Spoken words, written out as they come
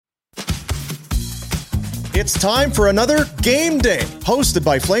It's time for another Game Day, hosted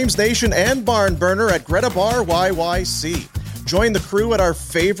by Flames Nation and Barn Burner at Greta Bar YYC. Join the crew at our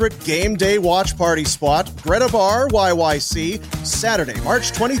favorite Game Day watch party spot, Greta Bar YYC, Saturday,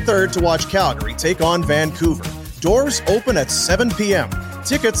 March 23rd to watch Calgary take on Vancouver. Doors open at 7 p.m.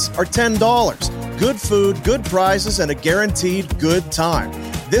 Tickets are $10. Good food, good prizes, and a guaranteed good time.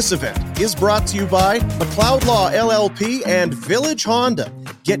 This event is brought to you by McLeod Law LLP and Village Honda.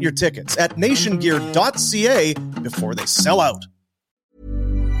 Get your tickets at nationgear.ca before they sell out.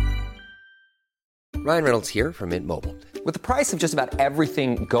 Ryan Reynolds here from Mint Mobile. With the price of just about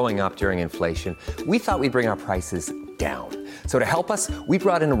everything going up during inflation, we thought we'd bring our prices down. So to help us, we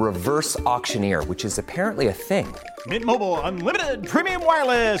brought in a reverse auctioneer, which is apparently a thing. Mint Mobile Unlimited Premium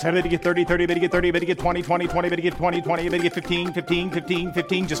Wireless. How to get 30, 30, bit to get 30, bit to get 20, 20, 20, bit to get 20, 20, bit to get 15, 15, 15,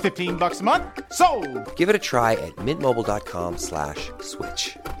 15, just $15 a month? Sold! Give it a try at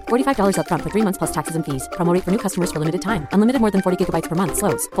mintmobile.com/switch. $45 up front for 3 months plus taxes and fees. Promo rate for new customers for limited time. Unlimited more than 40 gigabytes per month.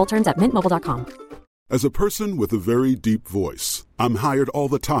 Slows full terms at mintmobile.com. As a person with a very deep voice, I'm hired all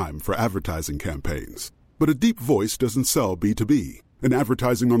the time for advertising campaigns. But a deep voice doesn't sell B2B, and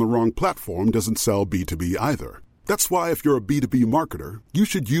advertising on the wrong platform doesn't sell B2B either. That's why if you're a B2B marketer, you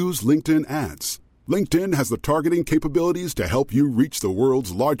should use LinkedIn ads. LinkedIn has the targeting capabilities to help you reach the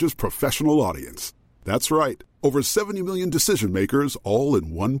world's largest professional audience. That's right, over 70 million decision makers all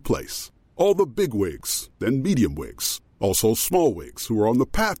in one place. All the big wigs, then medium wigs, also small wigs who are on the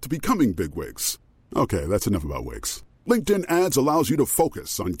path to becoming big wigs. Okay, that's enough about wigs. LinkedIn ads allows you to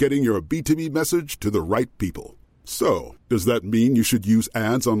focus on getting your B2B message to the right people. So, does that mean you should use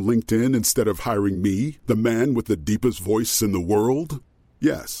ads on LinkedIn instead of hiring me, the man with the deepest voice in the world?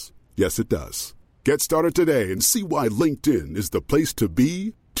 Yes. Yes, it does. Get started today and see why LinkedIn is the place to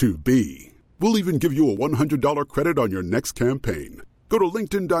be to be. We'll even give you a $100 credit on your next campaign. Go to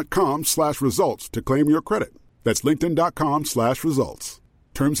linkedin.com/results to claim your credit. That's linkedin.com/results.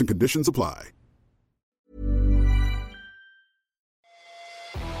 Terms and conditions apply.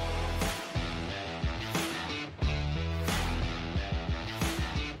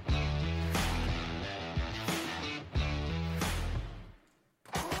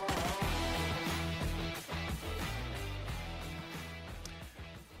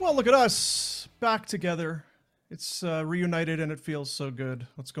 Well, look at us, back together. It's reunited and it feels so good.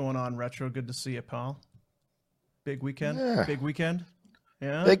 What's going on, Retro? Good to see you, pal. Big weekend? Yeah. Big weekend?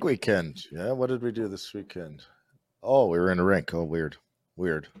 Yeah? Big weekend. Yeah, what did we do this weekend? Oh, we were in a rink. Oh, weird.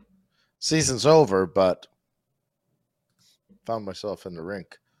 Weird. Season's over, but found myself in the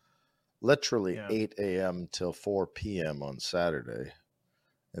rink literally 8 a.m. till 4 p.m. on Saturday.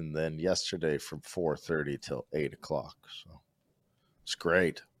 And then yesterday from 4:30 till 8 o'clock. So it's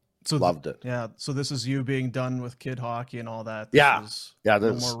great. So loved it. Yeah. So this is you being done with kid hockey and all that. Yeah. No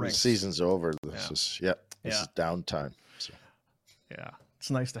The more rinks. season's over. This is downtime. So. Yeah.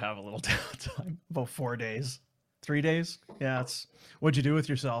 It's nice to have a little downtime. About 4 days, 3 days. Yeah. What'd you do with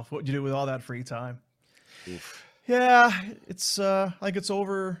yourself? What'd you do with all that free time? Oof. Yeah. It's like it's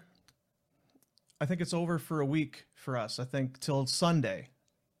over. I think it's over for a week for us. I think till Sunday.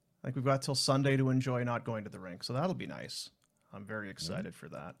 I think we've got till Sunday to enjoy not going to the rink. So that'll be nice. I'm very excited for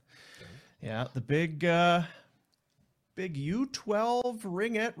that. Yeah, the big U12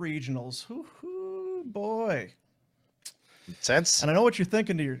 Ringette Regionals. Hoo, boy. Intense. And I know what you're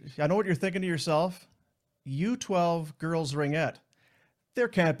thinking to yourself. U12 Girls Ringette. There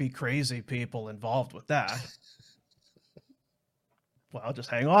can't be crazy people involved with that. Well, just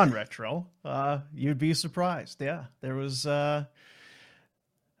hang on, Retro. You'd be surprised. Yeah, there was. I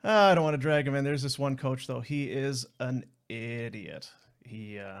don't want to drag him in. There's this one coach though. He is an idiot.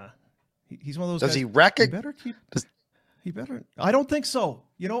 He's one of those. Does guys, he wreck it? He better. I don't think so.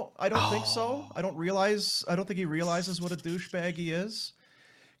 I don't think so. I don't think he realizes what a douchebag he is.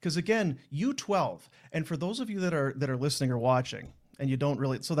 Because again, U12, and for those of you that are listening or watching, and you don't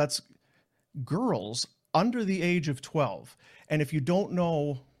really, so that's girls under the age of 12. And if you don't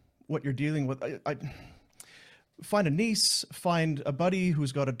know what you're dealing with, I find a niece, find a buddy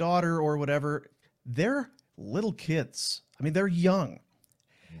who's got a daughter or whatever. They're little kids. I mean, they're young.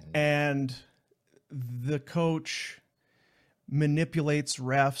 And the coach manipulates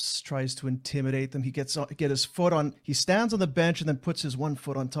refs, tries to intimidate them. He he stands on the bench and then puts his one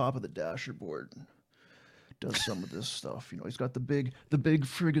foot on top of the dasher board. Does some of this stuff. He's got the big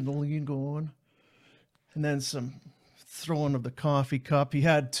friggin' lean going. And then some throwing of the coffee cup. They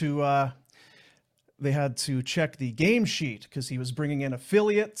had to check the game sheet because he was bringing in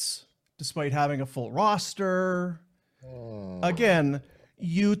affiliates despite having a full roster. Again,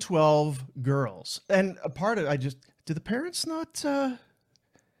 U12 girls. And a part of do the parents not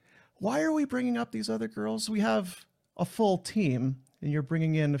Why are we bringing up these other girls? We have a full team, and you're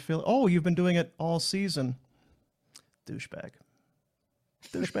bringing in oh, you've been doing it all season. Douchebag.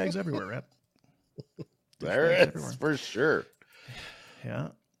 Douchebags everywhere, Rep. There Douchebags is, everywhere. for sure. Yeah.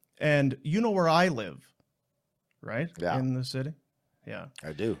 And you know where I live, right? Yeah. In the city? Yeah.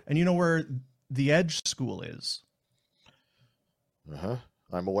 I do. And you know where the Edge School is? Uh-huh.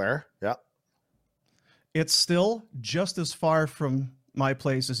 I'm aware. Yeah. It's still just as far from my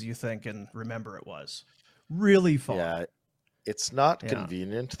place as you think and remember it was. Really far. Yeah. It's not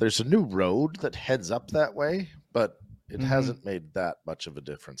convenient. There's a new road that heads up that way, but it hasn't made that much of a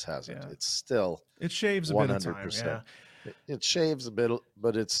difference, has it? Yeah. It's still It shaves a bit of time. Yeah. It shaves a bit,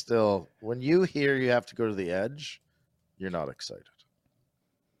 but it's still, when you hear you have to go to the Edge, you're not excited.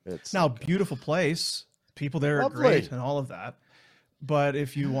 It's Now, like, beautiful place. People there Lovely. are great and all of that. But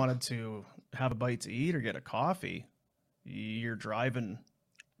if you wanted to have a bite to eat or get a coffee, you're driving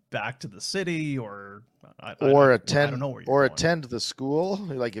back to the city or I don't know where you're going. attend the school.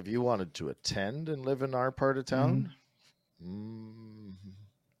 Like if you wanted to attend and live in our part of town,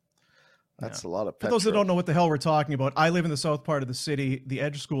 that's a lot of For petrol. those that don't know what the hell we're talking about, I live in the south part of the city. The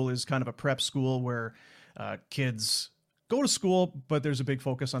Edge School is kind of a prep school where kids go to school, but there's a big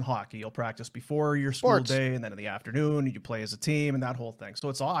focus on hockey. You'll practice before your school Sports. day, and then in the afternoon you play as a team and that whole thing. So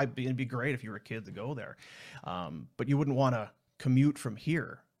it'd be great if you were a kid to go there, but you wouldn't want to commute from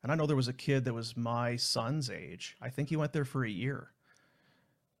here. And I know there was a kid that was my son's age. I think he went there for a year,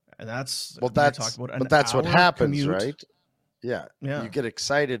 and that's what happens, commute. right? Yeah. You get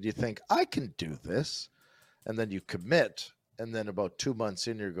excited. You think, I can do this. And then you commit. And then about 2 months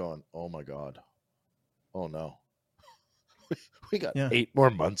in, you're going, oh my God. Oh no. We got 8 more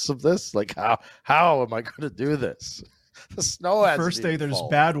months of this. Like how am I going to do this? The snow has First day there's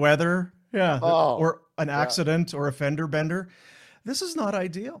bad weather. Yeah. Oh, or an accident or a fender bender. This is not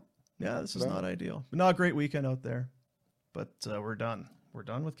ideal. Yeah, this is not ideal. Not a great weekend out there. But we're done. We're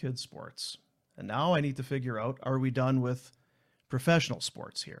done with kids sports. And now I need to figure out, are we done with professional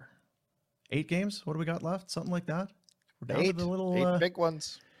sports here? 8 games? What do we got left? Something like that? We're down to the little 8 big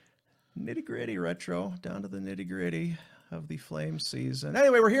ones. Nitty-gritty retro. Down to the nitty-gritty of the Flames season.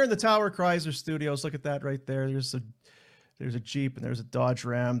 Anyway, we're here in the Tower Chrysler Studios. Look at that right there. There's a Jeep and there's a Dodge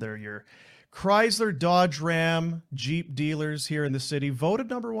Ram. They're your Chrysler, Dodge, Ram, Jeep dealers here in the city. Voted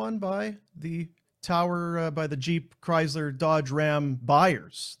number 1 by the Tower, by the Jeep, Chrysler, Dodge, Ram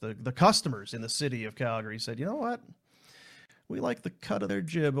buyers. The customers in the city of Calgary said, you know what? We like the cut of their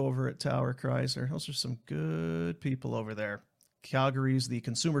jib over at Tower Chrysler. Those are some good people over there. Calgary's the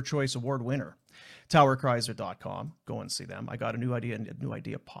Consumer Choice Award winner. TowerChrysler.com. Go and see them. I got a new idea, and a new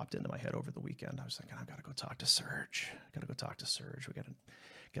idea popped into my head over the weekend. I was thinking, I've got to go talk to Serge. We got to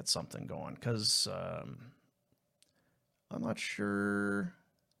get something going because I'm not sure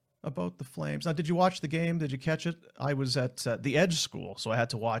about the Flames. Now, did you watch the game? Did you catch it? I was at the Edge School, so I had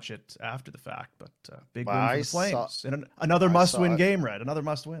to watch it after the fact. But big win for the Flames. And another must-win game, Red. Another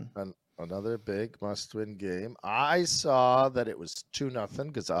must-win. Another big must-win game. I saw that it was 2-0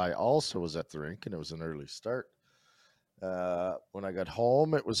 because I also was at the rink, and it was an early start. When I got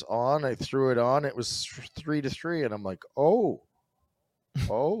home, it was on. I threw it on. It was 3-3, and I'm like, oh.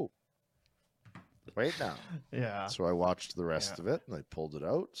 Wait now. Yeah. So I watched the rest of it, and I pulled it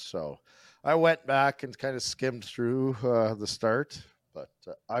out. So I went back and kind of skimmed through the start, but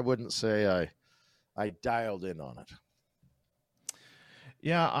I wouldn't say I dialed in on it.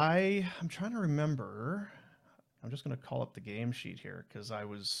 Yeah, I'm trying to remember. I'm just going to call up the game sheet here because I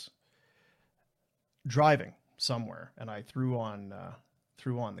was driving somewhere and I threw on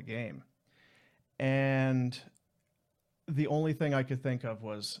the game, and the only thing I could think of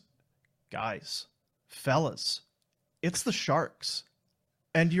was, guys, fellas, it's the Sharks,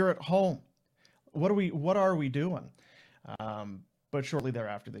 and you're at home. What are we doing? But shortly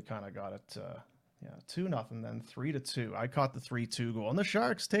thereafter, they kind of got it. 2-0, then 3-2. I caught the 3-2 goal, and the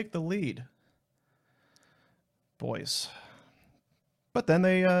Sharks take the lead, boys. But then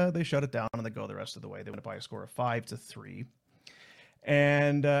they shut it down and they go the rest of the way. They win it by a score of 5-3,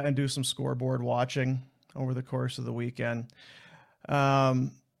 and do some scoreboard watching over the course of the weekend.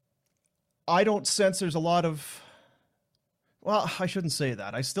 I don't sense there's a lot of. Well, I shouldn't say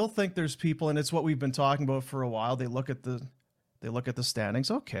that. I still think there's people, and it's what we've been talking about for a while. They look at the standings.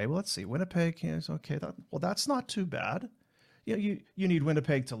 Okay, well, let's see. Winnipeg is okay. That's not too bad. Yeah, you need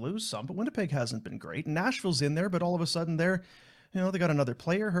Winnipeg to lose some, but Winnipeg hasn't been great. Nashville's in there, but all of a sudden they got another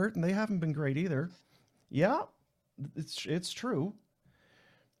player hurt, and they haven't been great either. Yeah, it's true.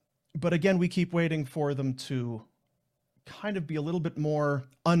 But again, we keep waiting for them to kind of be a little bit more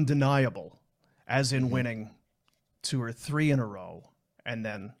undeniable, as in winning 2 or 3 in a row and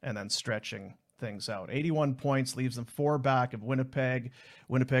then stretching things out. 81 points leaves them 4 back of Winnipeg.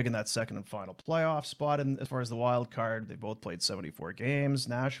 Winnipeg in that second and final playoff spot. And as far as the wild card, they both played 74 games.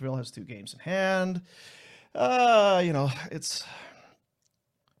 Nashville has 2 games in hand.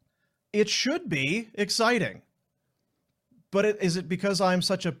 It should be exciting. But is it because I'm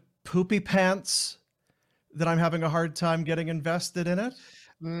such a poopy pants that I'm having a hard time getting invested in it?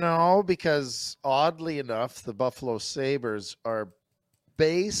 No, because oddly enough, the Buffalo Sabres are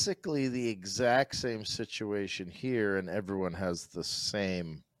basically the exact same situation here, and everyone has the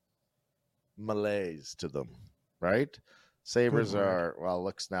same malaise to them, right? Sabres are, well,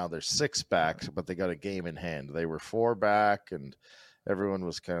 looks now they're 6 back, but they got a game in hand. They were 4 back, and everyone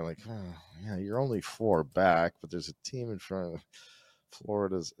was kind of like, oh, yeah, you're only 4 back, but there's a team in front of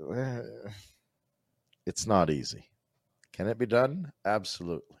Florida's. It's not easy. Can it be done?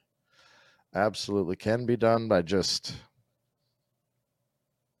 Absolutely. Absolutely can be done by just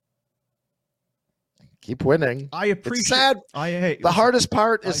keep winning. I appreciate. It's sad. The hardest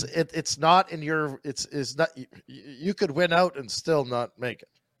part is it's not in your. It's not. You could win out and still not make it.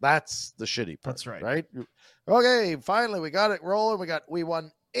 That's the shitty part. That's right. Right. Okay. Finally, we got it rolling. We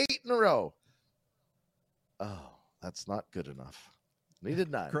won 8 in a row. Oh, that's not good enough.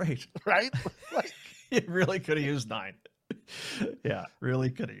 Needed 9. Great. Right. Like, it really could have used 9. Yeah, really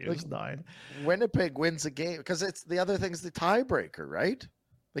could have used 9. Winnipeg wins a game because it's the other thing's the tiebreaker, right?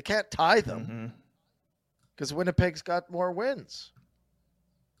 They can't tie them because Winnipeg's got more wins.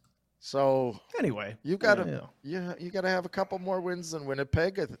 So anyway, you got to you got to have a couple more wins than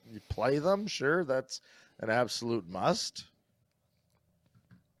Winnipeg. You play them, sure, that's an absolute must.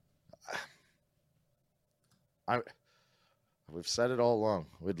 We've said it all along.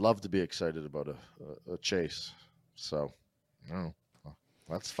 We'd love to be excited about a chase. So,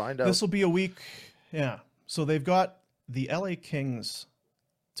 let's find out. This will be a week. Yeah. So they've got the LA Kings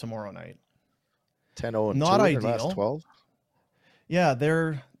tomorrow night. 10-0 and not 2 ideal. In their last 12. Yeah,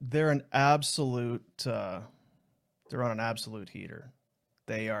 they're an absolute. They're on an absolute heater.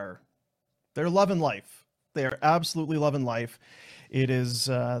 They're loving life. They are absolutely loving life. It is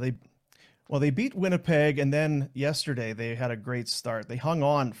they beat Winnipeg, and then yesterday they had a great start. They hung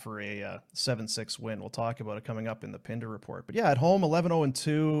on for a 7-6 win. We'll talk about it coming up in the Pinder report. But yeah, at home, 11-0 and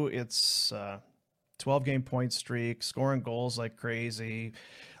 2. It's 12-game point streak, scoring goals like crazy.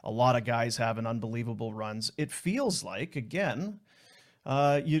 A lot of guys having unbelievable runs. It feels like, again,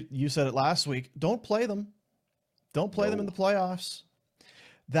 you said it last week, don't play them. Don't play them in the playoffs.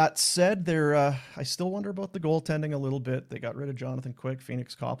 That said, I still wonder about the goaltending a little bit. They got rid of Jonathan Quick.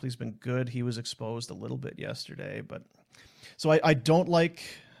 Phoenix Copley's been good. He was exposed a little bit yesterday, but so I don't like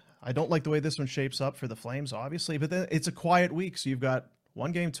the way this one shapes up for the Flames, obviously. But then it's a quiet week, so you've got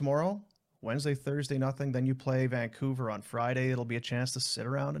one game tomorrow, Wednesday, Thursday, nothing. Then you play Vancouver on Friday. It'll be a chance to sit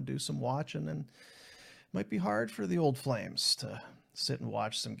around and do some watching, and it might be hard for the old Flames to sit and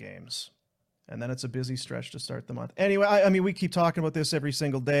watch some games. And then it's a busy stretch to start the month. Anyway, I mean, we keep talking about this every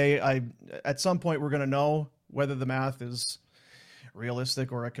single day. At some point, we're going to know whether the math is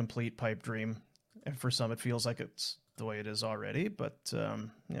realistic or a complete pipe dream. And for some, it feels like it's the way it is already. But,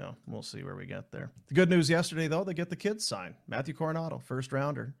 we'll see where we get there. The good news yesterday, though, they get the kids signed. Matthew Coronato, first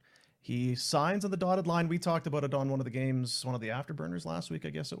rounder. He signs on the dotted line. We talked about it on one of the games, one of the afterburners last week, I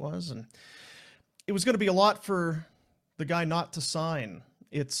guess it was. And it was going to be a lot for the guy not to sign.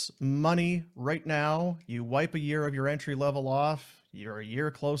 It's money right now. You wipe a year of your entry level off. You're a year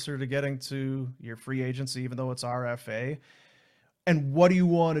closer to getting to your free agency, even though it's RFA. And what do you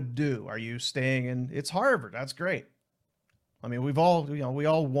want to do? Are you staying in? It's Harvard. That's great. I mean, we all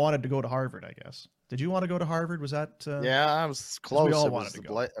wanted to go to Harvard, I guess. Did you want to go to Harvard? Was that? Yeah, I was close. We all wanted to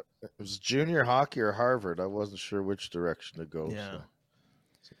go. It was junior hockey or Harvard. I wasn't sure which direction to go. Yeah.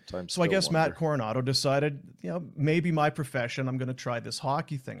 So I guess Matt Coronato decided, maybe my profession, I'm going to try this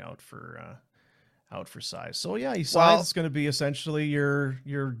hockey thing out for size. So yeah, he signs. It's going to be essentially your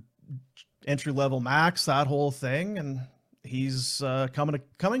entry level max, that whole thing, and he's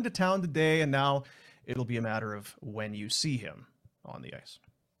coming to town today. And now it'll be a matter of when you see him on the ice.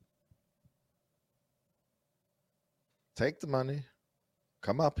 Take the money,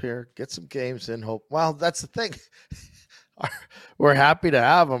 come up here, get some games in. Hope. Well, that's the thing. We're happy to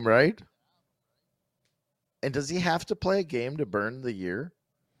have him, right? And does he have to play a game to burn the year?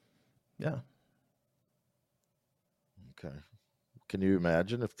 Yeah. Okay. Can you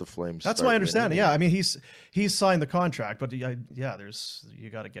imagine if the Flames? That's my understanding. Yeah, I mean he's signed the contract, but you got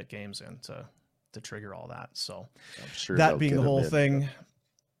to get games in to trigger all that. So I'm sure that being the whole thing.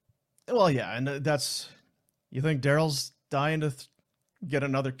 Well, yeah, and that's. You think Daryl's dying to get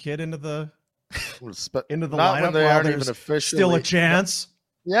another kid into the into the Not lineup when they while aren't there's even officially still a chance.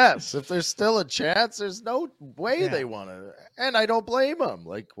 Yes, if there's still a chance, there's no way Yeah. they want to. And I don't blame them.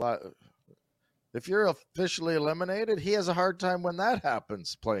 Like, what? If you're officially eliminated, he has a hard time when that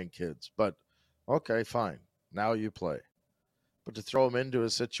happens playing kids. But okay, fine. Now you play. But to throw him into a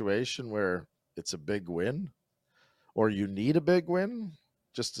situation where it's a big win or you need a big win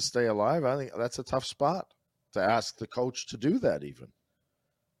just to stay alive, I think that's a tough spot to ask the coach to do that even.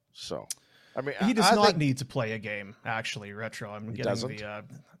 So, I mean, He does I not think need to play a game, actually, Retro. I'm getting doesn't? the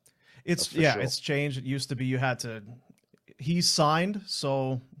it's Official. it's changed. It used to be you had to he's signed,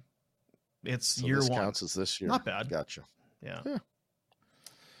 so it's So year this one. counts as this year. Not bad. Gotcha. Yeah. Yeah.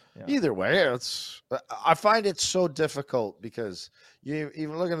 Yeah. Either way, I find it so difficult because you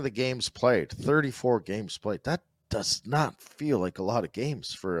even looking at the games played, 34 games played. That does not feel like a lot of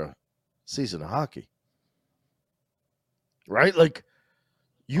games for a season of hockey. Right? Like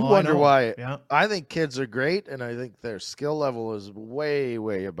you Oh, I wonder know. why. Yeah. I think kids are great and I think their skill level is way,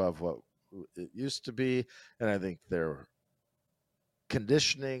 way above what it used to be. And I think their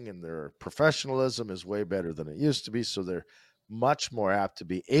conditioning and their professionalism is way better than it used to be. So they're much more apt to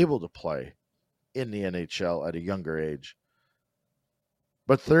be able to play in the NHL at a younger age.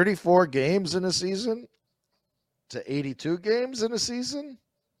 But 34 games in a season to 82 games in a season,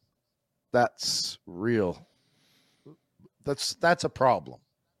 that's real. That's a problem.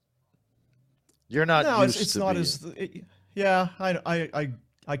 You're not No, used it's to not being. as yeah.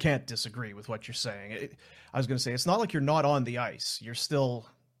 I can't disagree with what you're saying. I was going to say it's not like you're not on the ice. You're still.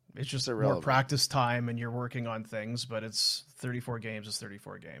 It's just more irrelevant. practice time, and you're working on things. But it's 34 games is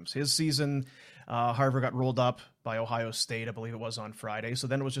 34 games. His season, Harvard got rolled up by Ohio State, I believe it was on Friday. So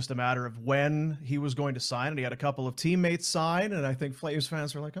then it was just a matter of when he was going to sign, and he had a couple of teammates sign, and I think Flames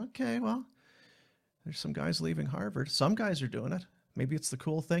fans were like, okay, well, there's some guys leaving Harvard. Some guys are doing it. Maybe it's the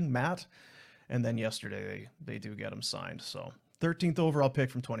cool thing, Matt. And then yesterday they do get him signed. So 13th overall pick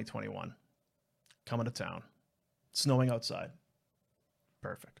from 2021, coming to town, snowing outside.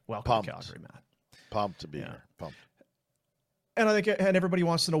 Perfect. Welcome Pumped. to Calgary, Matt. Pumped to be Yeah. here. Pumped. And I think, and everybody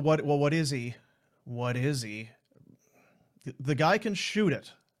wants to know what is he? What is he? The guy can shoot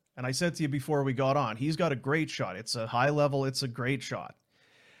it. And I said to you before we got on, he's got a great shot. It's a high level. It's a great shot.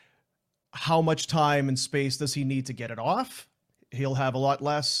 How much time and space does he need to get it off? He'll have a lot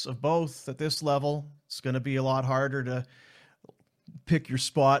less of both at this level. It's going to be a lot harder to pick your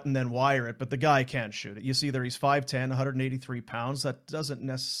spot and then wire it, but the guy can shoot it. You see there, he's 5'10", 183 pounds. That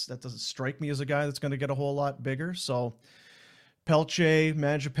doesn't strike me as a guy that's going to get a whole lot bigger. So Pelche,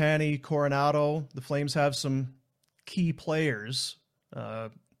 Mangiapane, Coronato, the Flames have some key players,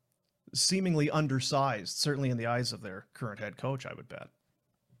 seemingly undersized, certainly in the eyes of their current head coach, I would bet.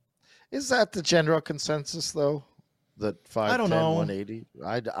 Is that the general consensus, though? That 5'10", I don't know. 180?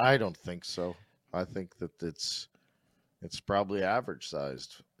 I don't think so. I think that it's probably average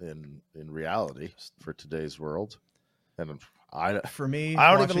sized in reality for today's world. And For me,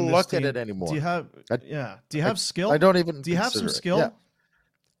 I don't watching even this look team, at it anymore. Do you have Do you have skill? I don't even. Do you have some consider it. skill?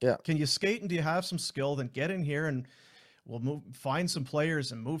 Yeah. Can you skate and do you have some skill? Then get in here and we'll find some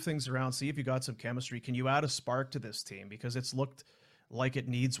players and move things around. See if you got some chemistry. Can you add a spark to this team? Because it's looked like it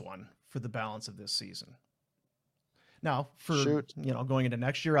needs one for the balance of this season. Now, for going into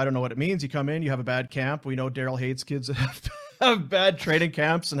next year, I don't know what it means. You come in, you have a bad camp. We know Daryl hates kids that have bad training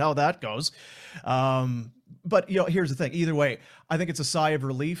camps and how that goes. But here's the thing. Either way, I think it's a sigh of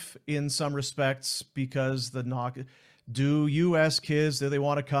relief in some respects because do U.S. kids, do they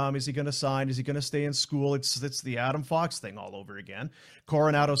want to come? Is he going to sign? Is he going to stay in school? It's the Adam Fox thing all over again.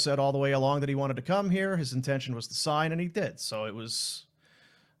 Coronato said all the way along that he wanted to come here. His intention was to sign, and he did. So it was,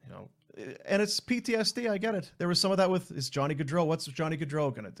 and it's PTSD. I get it. There was some of that is Johnny Gaudreau. What's Johnny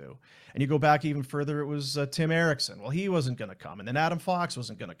Gaudreau going to do? And you go back even further, it was Tim Erickson. Well, he wasn't going to come, and then Adam Fox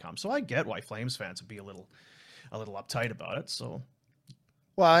wasn't going to come. So I get why Flames fans would be a little uptight about it. So,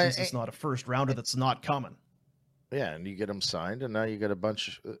 well, since it's not a first rounder that's not coming. Yeah, and you get them signed, and now you get a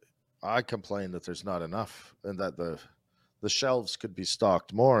bunch. I complain that there's not enough, and that the shelves could be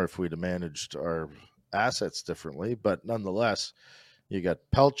stocked more if we'd have managed our assets differently. But nonetheless, you got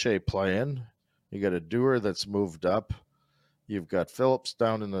Pelche playing, you got a Dewar that's moved up, you've got Phillips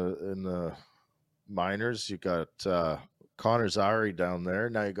down in the minors, you got Connor Zary down there.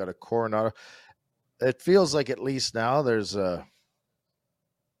 Now you got a Coronato. It feels like at least now there's a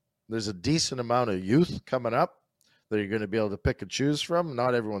decent amount of youth coming up that you're going to be able to pick and choose from.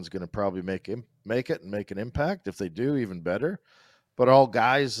 Not everyone's going to probably make it and make an impact. If they do, even better. But all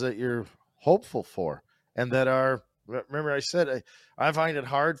guys that you're hopeful for and that are. Remember, I said I find it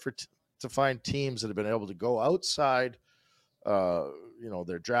hard to find teams that have been able to go outside,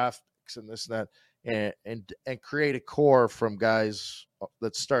 their draft picks and this and that, and create a core from guys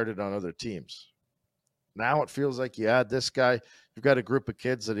that started on other teams. Now it feels like you add this guy, you've got a group of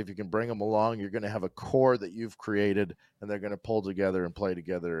kids that if you can bring them along, you're going to have a core that you've created, and they're going to pull together and play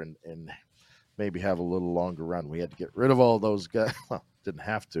together and maybe have a little longer run. We had to get rid of all those guys. Well, didn't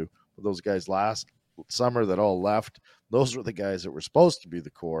have to. But those guys last summer that all left, those were the guys that were supposed to be the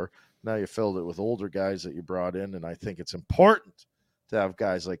core. Now you filled it with older guys that you brought in, and I think it's important to have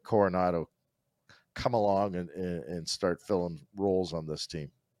guys like Coronato come along and start filling roles on this team.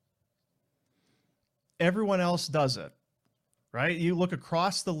 Everyone else does it, right? You look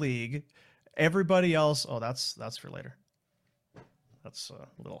across the league, everybody else. Oh, that's for later. That's a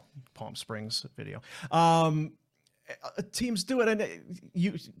little Palm Springs video. Teams do it, and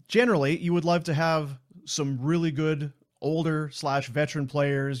you would love to have some really good older/veteran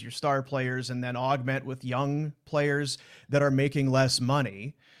players, your star players, and then augment with young players that are making less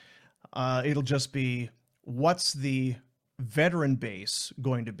money. It'll just be, what's the veteran base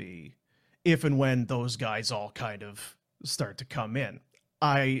going to be if and when those guys all kind of start to come in?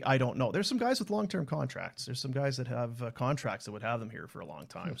 I don't know. There's some guys with long-term contracts. There's some guys that have contracts that would have them here for a long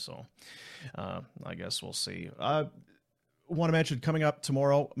time. So I guess we'll see. Want to mention coming up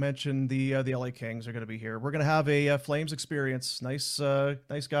tomorrow, the LA Kings are going to be here. We're going to have a Flames experience. Nice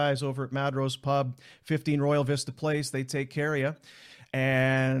guys over at Mad Rose Pub, 15 Royal Vista Place. They take care of you.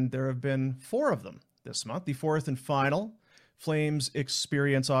 And there have been 4 of them this month. The 4th and final Flames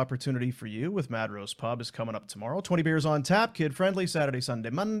experience opportunity for you with Mad Rose Pub is coming up tomorrow. 20 beers on tap, kid-friendly, Saturday, Sunday,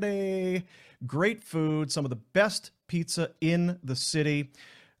 Monday. Great food, some of the best pizza in the city.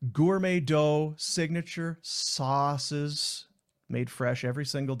 Gourmet dough, signature sauces, made fresh every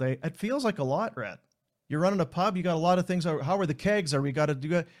single day. It feels like a lot, Rhett. You're running a pub, you got a lot of things. How are the kegs? Are we got to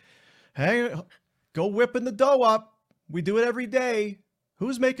do it? Hey, go whipping the dough up. We do it every day.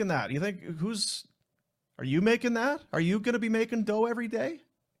 Who's making that? You think are you making that? Are you going to be making dough every day?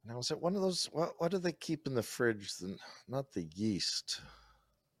 Now, is it one of those, what do they keep in the fridge? Not the yeast,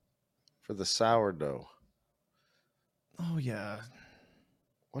 for the sourdough. Oh, yeah.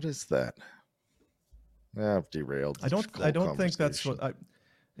 What is that? I've derailed. I don't think that's what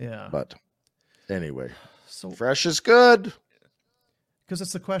yeah. But anyway, so fresh is good. Because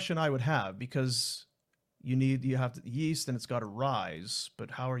it's the question I would have, because you have the yeast and it's got to rise,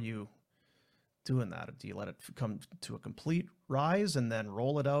 but how are you doing that? Do you let it come to a complete rise and then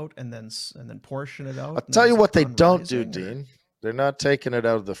roll it out and then portion it out? I'll tell you what they don't do, Dean. They're not taking it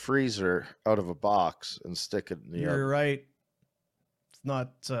out of the freezer, out of a box, and stick it in the oven. You're right. It's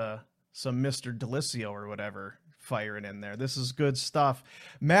not some Mr. Delicio or whatever firing in there. This is good stuff.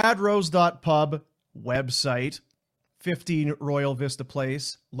 madrose.pub website, 15 Royal Vista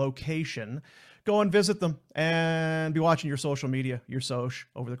Place location. Go and visit them and be watching your social media, your soch,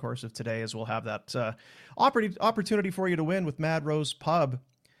 over the course of today, as we'll have that opportunity for you to win with Mad Rose Pub.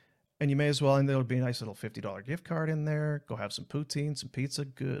 And you may as well, and there'll be a nice little $50 gift card in there. Go have some poutine, some pizza.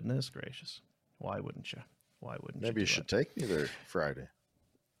 Goodness gracious. Why wouldn't you? Why wouldn't you? Maybe you should take me there Friday.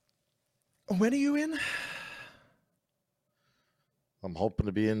 When are you in? I'm hoping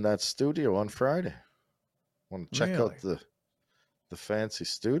to be in that studio on Friday. Want to check out the fancy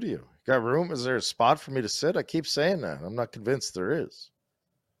studio. Got room? Is there a spot for me to sit? I keep saying that. I'm not convinced there is.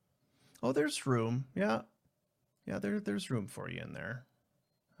 Oh, there's room. Yeah. Yeah, there's room for you in there.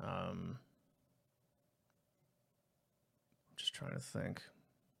 I'm just trying to think.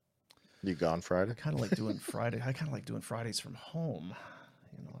 You gone Friday? I kind of like doing Fridays from home.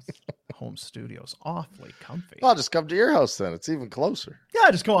 You know, home studio's awfully comfy. I'll just come to your house then. It's even closer.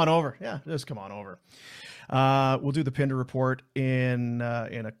 Yeah, just come on over. We'll do the Pinder report in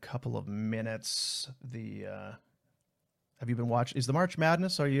a couple of minutes. Have you been watching? Is the March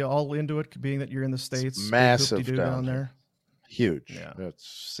Madness? Are you all into it, being that you're in the States? It's massive down there. Huge. Yeah.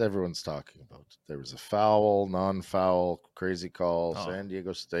 It's everyone's talking about. There was a foul, non-foul, crazy call. San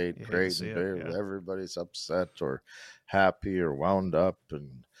Diego State, great. Everybody's upset or happy or wound up and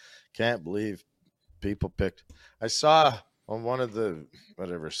can't believe people picked. I saw on one of the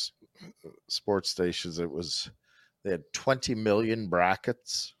sports stations, they had 20 million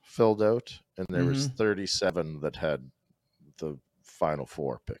brackets filled out, and there was 37 that had the Final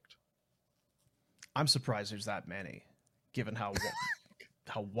Four picked. I'm surprised there's that many, given how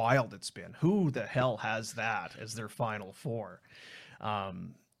wild it's been. Who the hell has that as their Final Four?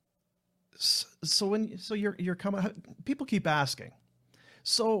 So you're coming, people keep asking.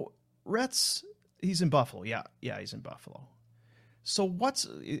 So Rhett's, he's in Buffalo. Yeah, he's in Buffalo. So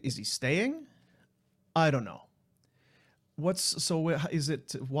is he staying? I don't know. Why is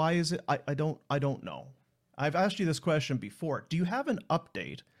it? I don't know. I've asked you this question before. Do you have an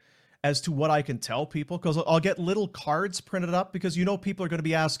update as to what I can tell people, because I'll get little cards printed up because people are going to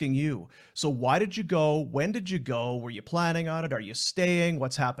be asking you. So why did you go? When did you go? Were you planning on it? Are you staying?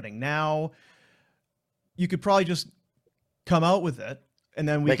 What's happening now? You could probably just come out with it, and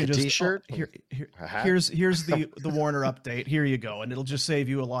then we Make can a just T-shirt. here's the Warner update. Here you go, and it'll just save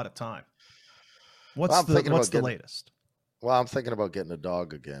you a lot of time. What's the latest? Well, I'm thinking about getting a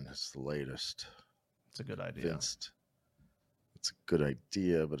dog again. It's the latest. It's a good idea. It's a good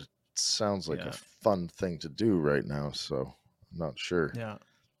idea, but it sounds like a fun thing to do right now, so I'm not sure. Yeah.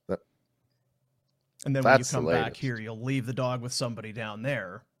 And then when you come back here, you'll leave the dog with somebody down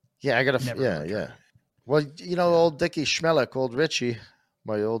there. Yeah, I gotta. Yeah. Well, old Dickie Schmellick, old Richie,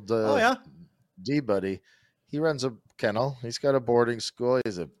 my old D buddy, he runs a kennel. He's got a boarding school.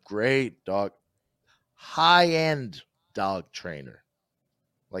 He's a great dog, high-end dog trainer.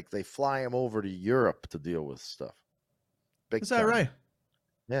 Like they fly him over to Europe to deal with stuff. Is that right?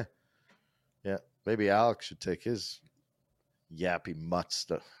 Yeah. Maybe Alex should take his yappy mutt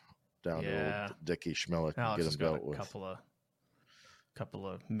stuff down to old Dickie Schmellick and get him dealt with. Couple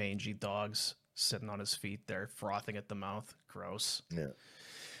of mangy dogs sitting on his feet there, frothing at the mouth. Gross. Yeah.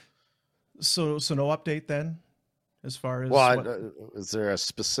 So no update then, as far as. Well, is there a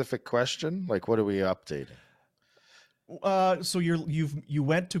specific question? Like, what are we updating? So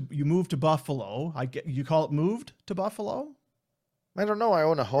you moved to Buffalo. You call it moved to Buffalo? I don't know. I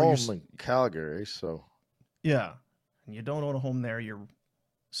own a home in Calgary, so. Yeah, and you don't own a home there. You're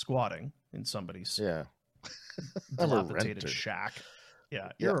squatting in somebody's dilapidated shack. Yeah,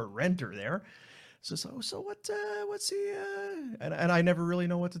 you're a renter there. So what's he? And I never really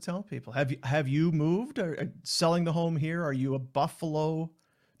know what to tell people. Have you moved? Or selling the home here? Are you a Buffalo,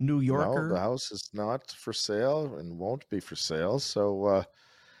 New Yorker? No, the house is not for sale and won't be for sale. So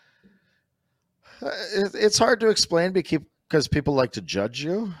it's hard to explain because people like to judge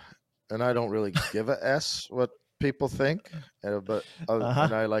you, and I don't really give a s what people think. But and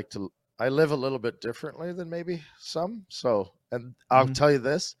I live a little bit differently than maybe some. So, and I'll tell you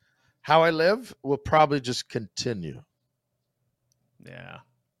this: how I live will probably just continue. Yeah.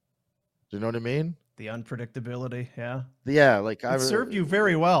 Do you know what I mean? The unpredictability. Yeah. Yeah. Like it served you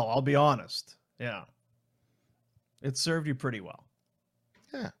very well. I'll be honest. Yeah. It served you pretty well.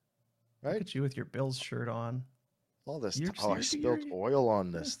 Yeah. Right. Look at you with your Bills shirt on. All this. I spilled oil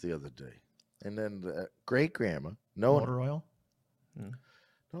on this the other day. And then the great grandma. Motor oil? No,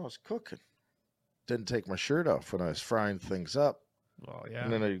 I was cooking. Didn't take my shirt off when I was frying things up. Oh, yeah.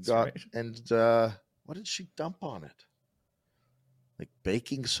 And then what did she dump on it? Like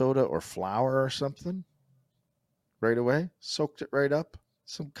baking soda or flour or something? Right away? Soaked it right up?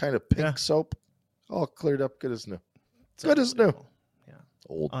 Some kind of pink soap? All cleared up good as new. Good as new. Yeah.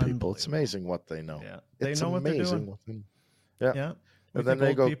 Old people. It's amazing what they know. Yeah. They know what they're doing. Yeah. And then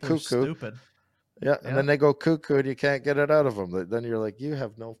they go cuckoo. Stupid. Yeah. And then they go cuckoo and you can't get it out of them. Then you're like, you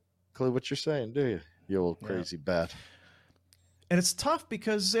have no clue what you're saying, do you? You old crazy bat. And it's tough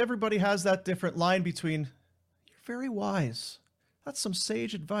because everybody has that different line between you're very wise. That's some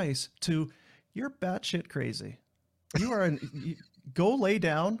sage advice to you're batshit crazy. You are go lay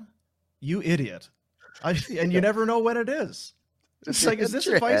down, you idiot. And you never know when it is. It's like, is this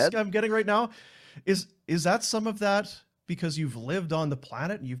advice I'm getting right now? Is that some of that because you've lived on the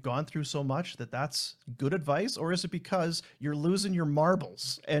planet and you've gone through so much that's good advice? Or is it because you're losing your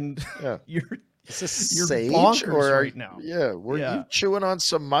marbles and you're sage bonkers right now? Yeah. Were you chewing on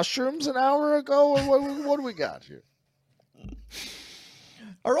some mushrooms an hour ago? What do we got here?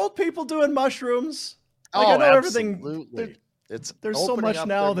 Are old people doing mushrooms? I know everything. There's so much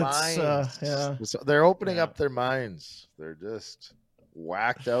now that's they're opening up their minds. They're just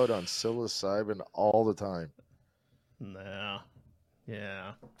whacked out on psilocybin all the time.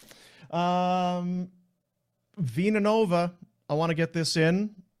 Yeah. Vina Nova, I want to get this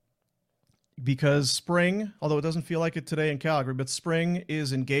in because spring, although it doesn't feel like it today in Calgary, but spring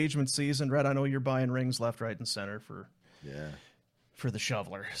is engagement season. Red, I know you're buying rings left, right, and center for the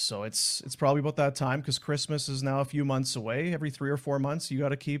shoveler. So it's probably about that time because Christmas is now a few months away. Every 3 or 4 months, you got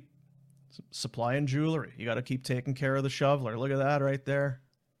to keep supplying jewelry. You got to keep taking care of the shoveler. Look at that right there.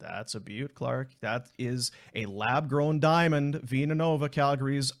 That's a beaut, Clark. That is a lab-grown diamond, Vina Nova,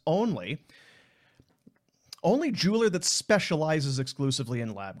 Calgary's only jeweler that specializes exclusively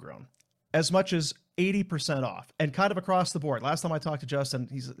in lab-grown. As much as 80% off, and kind of across the board. Last time I talked to Justin,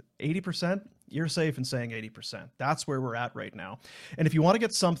 he's 80%. You're safe in saying 80%. That's where we're at right now. And if you want to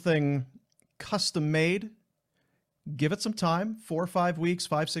get something custom made, give it some time, 4 or 5 weeks,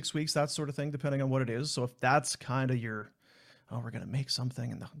 5, 6 weeks, that sort of thing, depending on what it is. So if that's kind of your, oh, we're going to make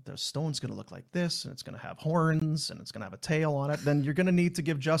something and the stone's going to look like this and it's going to have horns and it's going to have a tail on it, then you're going to need to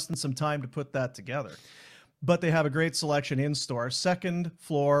give Justin some time to put that together. But they have a great selection in store. Second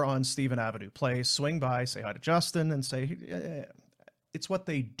floor on Stephen Avenue Place. Swing by, say hi to Justin, and say, it's what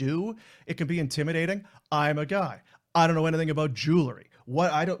they do. It can be intimidating. I'm a guy. I don't know anything about jewelry.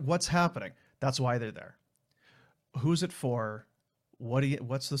 What's happening? That's why they're there. Who's it for?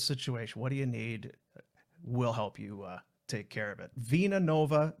 What's the situation? What do you need? We'll help you take care of it.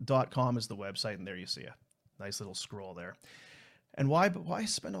 VinaNova.com is the website, and there you see a nice little scroll there. And why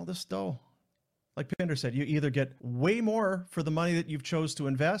spend all this dough? Like Pinder said, you either get way more for the money that you've chose to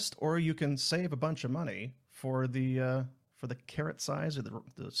invest, or you can save a bunch of money for the carat size or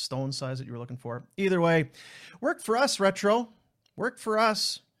the stone size that you were looking for. Either way, worked for us, Retro. Worked for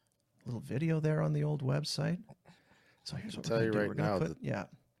us. A little video there on the old website. So here's what we're going to do. We're going to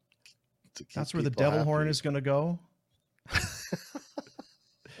put, that's where the devil horn is going to go.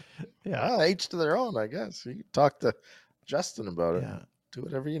 Yeah. Well, each to their own, I guess. You can talk to Justin about it. Yeah. Do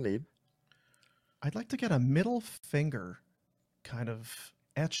whatever you need. I'd like to get a middle finger kind of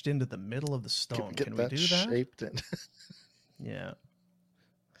etched into the middle of the stone. Can we do that? Shaped in. Yeah.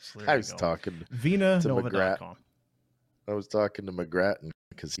 So I was talking to VinaNova.com. I was talking to McGrattan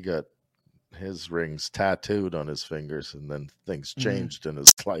because he got his rings tattooed on his fingers, and then things changed in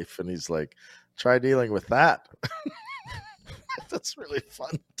his life, and he's like, try dealing with that. That's really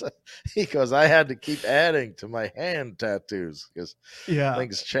fun. He goes, I had to keep adding to my hand tattoos because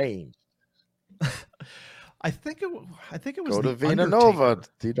things change. I think it was go to VinaNova.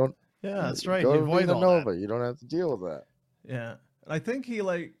 You don't. Yeah, that's right. Go you to avoid VinaNova. You don't have to deal with that. Yeah, I think he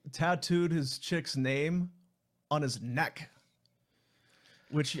tattooed his chick's name on his neck,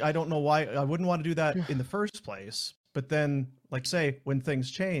 which I don't know why. I wouldn't want to do that in the first place. But then, say when things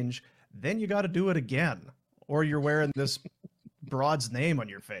change, then you got to do it again, or you're wearing this broad's name on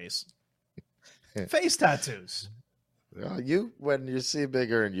your face. Face tattoos. When you see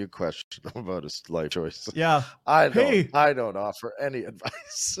bigger and you question about his life choice. Yeah. I don't offer any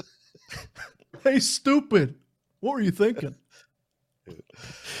advice. Hey, stupid. What were you thinking?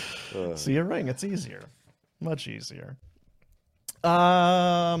 See a ring. It's easier. Much easier.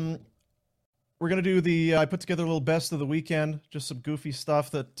 We're going to do I put together a little best of the weekend, just some goofy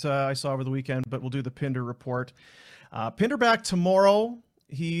stuff that I saw over the weekend, but we'll do the Pinder report. Pinder back tomorrow.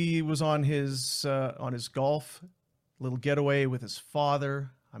 He was on his golf little getaway with his father.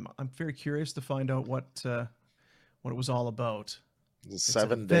 I'm very curious to find out what it was all about. The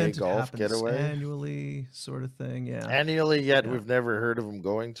 7-day golf getaway annually, sort of thing. Yeah, annually. Yet we've never heard of him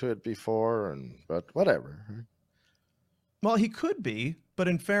going to it before, but whatever. Well, he could be, but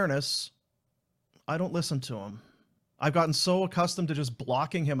in fairness, I don't listen to him. I've gotten so accustomed to just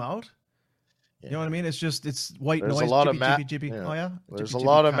blocking him out. Yeah. You know what I mean? It's white noise. There's a lot of Oh yeah. There's a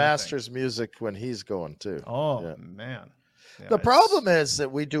lot of Masters music when he's going too. Oh man. Yeah, the problem is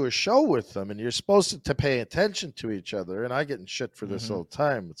that we do a show with them, and you're supposed to pay attention to each other. And I get in shit for this all the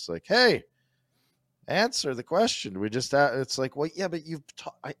time. It's like, hey, answer the question. We just it's like, well, yeah, but you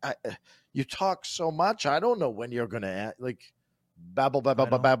talk so much. I don't know when you're going to babbling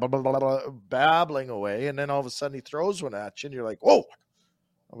away, and then all of a sudden he throws one at you, and you're like, whoa.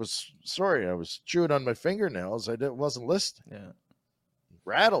 I was chewing on my fingernails. I wasn't listening. Yeah. It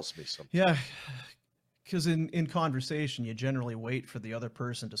rattles me sometimes. Yeah. Because in conversation, you generally wait for the other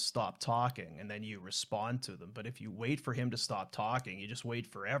person to stop talking and then you respond to them. But if you wait for him to stop talking, you just wait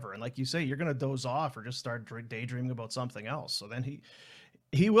forever. And like you say, you're going to doze off or just start daydreaming about something else. So then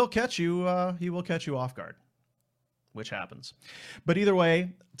he will catch you. He will catch you off guard, which happens. But either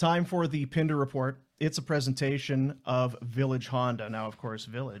way, time for the Pinder report. It's a presentation of Village Honda. Now, of course,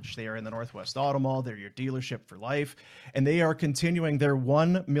 Village, they are in the Northwest Auto Mall. They're your dealership for life. And they are continuing their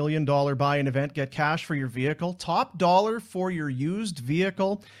 $1 million buy-in event. Get cash for your vehicle. Top dollar for your used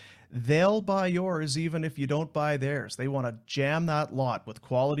vehicle. They'll buy yours even if you don't buy theirs. They want to jam that lot with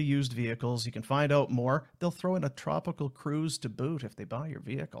quality used vehicles. You can find out more. They'll throw in a tropical cruise to boot if they buy your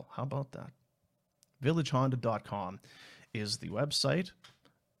vehicle. How about that? VillageHonda.com is the website.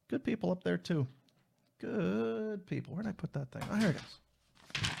 Good people up there, too. Good people. Where did I put that thing? Oh, here it is.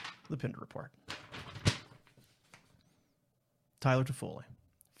 The Pinder report. Tyler Toffoli,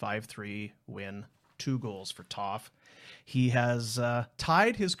 5-3 win, 2 goals for Toff. He has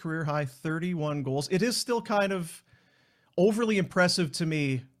tied his career high 31 goals. It is still kind of overly impressive to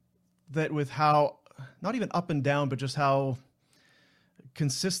me that with how, not even up and down, but just how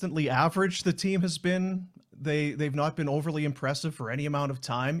consistently average the team has been. They've not been overly impressive for any amount of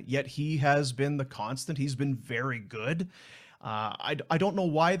time, yet he has been the constant. He's been very good. I don't know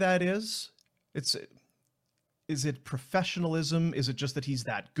why that is. It's Is it professionalism? Is it just that he's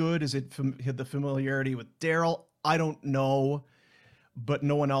that good? Is it the familiarity with Daryl? I don't know, but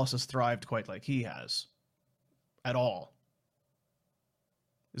no one else has thrived quite like he has at all.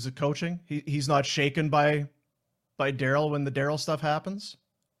 Is it coaching? He's not shaken by Daryl when the Daryl stuff happens?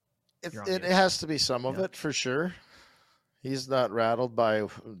 It has to be some of it for sure. He's not rattled by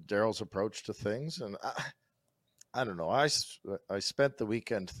Daryl's approach to things. And I don't know. I spent the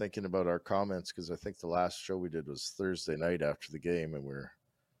weekend thinking about our comments because I think the last show we did was Thursday night after the game. And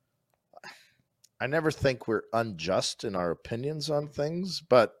I never think we're unjust in our opinions on things,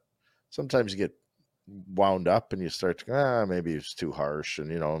 but sometimes you get wound up and you start to go, maybe it's too harsh.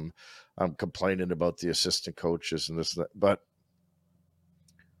 And, I'm complaining about the assistant coaches and this and that.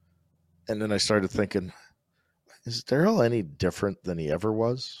 And then I started thinking, is Daryl any different than he ever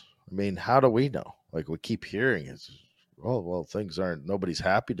was? I mean, how do we know? Like, we keep hearing it. Things nobody's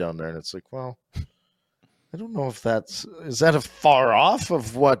happy down there. And it's like, well, I don't know if is that a far off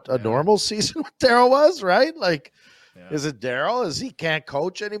of what a normal season with Daryl was, right? Like, is it Daryl? Is he can't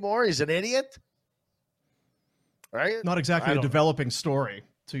coach anymore? He's an idiot? Right? Not exactly a developing story,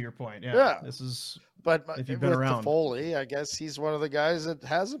 to your point. Yeah. This is, but if you've been around. Foley, I guess he's one of the guys that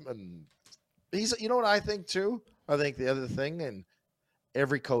hasn't been. You know what I think too? I think the other thing, and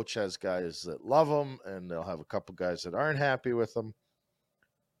every coach has guys that love him, and they'll have a couple guys that aren't happy with him.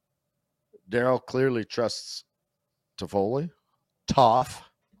 Daryl clearly trusts Toffoli, tough,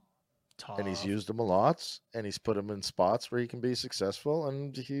 and he's used him a lot, and he's put him in spots where he can be successful,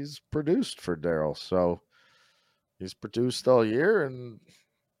 and he's produced for Daryl. So he's produced all year, and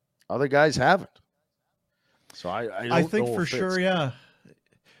other guys haven't. So I think for sure, yeah.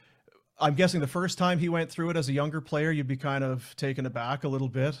 I'm guessing the first time he went through it as a younger player, you'd be kind of taken aback a little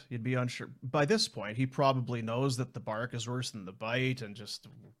bit. You'd be unsure. By this point, he probably knows that the bark is worse than the bite and just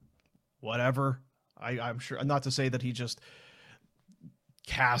whatever. I'm sure, not to say that he just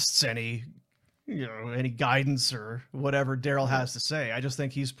casts any guidance or whatever Daryl has to say. I just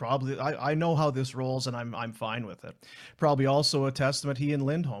think he's probably, I know how this rolls and I'm fine with it. Probably also a testament, he and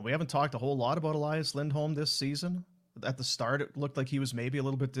Lindholm. We haven't talked a whole lot about Elias Lindholm this season. At the start, it looked like he was maybe a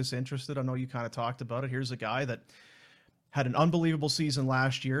little bit disinterested. I know you kind of talked about it. Here's a guy that had an unbelievable season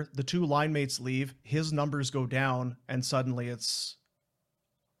last year. The two line mates leave, his numbers go down, and suddenly that's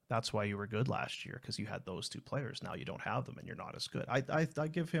why you were good last year, because you had those two players. Now you don't have them, and you're not as good. I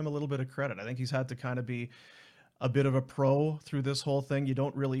give him a little bit of credit. I think he's had to kind of be a bit of a pro through this whole thing. You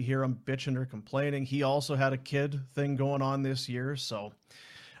don't really hear him bitching or complaining. He also had a kid thing going on this year. So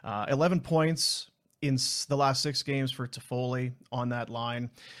 11 points in the last 6 games for Toffoli on that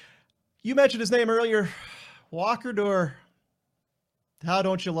line. You mentioned his name earlier, Walker Duehr. How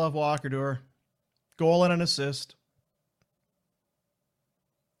don't you love Walker Duehr? Goal and an assist.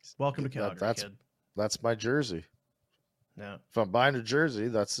 Welcome to Calgary, kid. That's my jersey. Yeah. If I'm buying a jersey,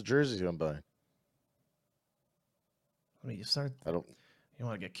 that's the jersey I'm buying. I mean, you don't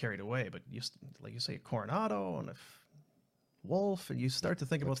want to get carried away, but like you say, Coronato and Wolf, and you start to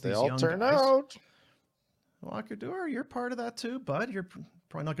think about these young guys. They all turn out. Walker Duehr, you're part of that too, bud. You're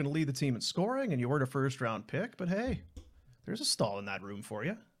probably not going to lead the team in scoring, and you weren't a first-round pick, but hey, there's a stall in that room for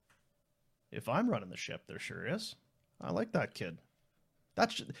you. If I'm running the ship, there sure is. I like that kid.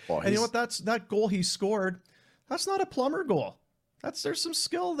 And you know what? That goal he scored. That's not a plumber goal. There's some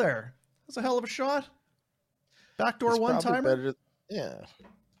skill there. That's a hell of a shot. Backdoor one-timer. Yeah,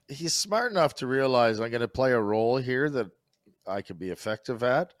 he's smart enough to realize I'm going to play a role here that I can be effective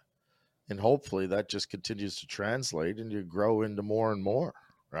at. And hopefully that just continues to translate and you grow into more and more,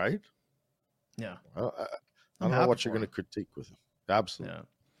 right? Yeah. I don't know what you're going to critique with him. Absolutely. Yeah.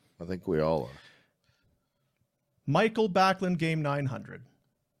 I think we all are. Michael Backlund, game 900.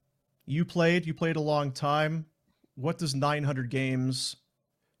 You played a long time. What does 900 games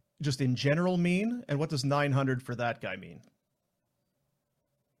just in general mean? And what does 900 for that guy mean?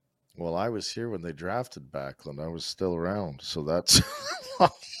 Well, I was here when they drafted Backlund. I was still around. So that's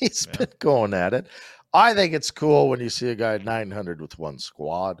he's been going at it. I think it's cool when you see a guy 900 with one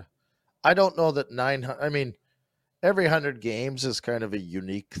squad. I don't know that 900. I mean, every 100 games is kind of a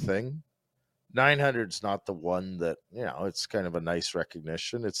unique thing. 900's not the one that, it's kind of a nice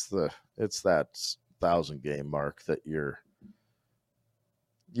recognition. It's that 1,000 game mark that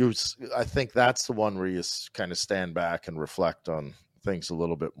I think that's the one where you kind of stand back and reflect on things a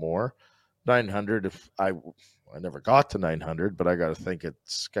little bit more. 900, I never got to 900, but I got to think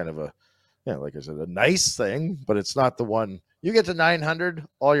it's kind of like I said, a nice thing, but it's not the one. You get to 900,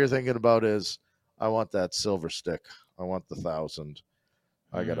 all you're thinking about is, I want that silver stick. I want the 1,000.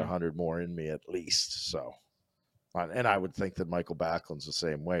 I got 100 more in me at least. So, and I would think that Michael Backlund's the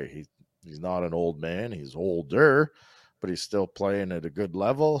same way. He's not an old man. He's older, but he's still playing at a good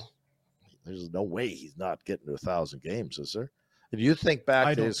level. There's no way he's not getting to 1,000 games, is there? If you think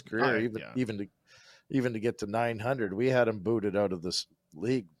back to his career, even to get to 900, we had him booted out of this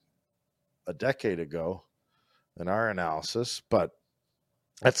league a decade ago in our analysis. But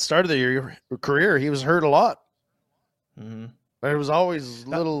at the start of the career, he was hurt a lot. Mm-hmm. But it was always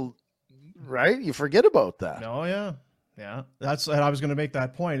little, right? You forget about that. Oh, yeah. Yeah, and I was going to make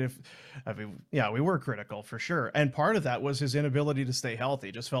that point. We were critical for sure. And part of that was his inability to stay healthy.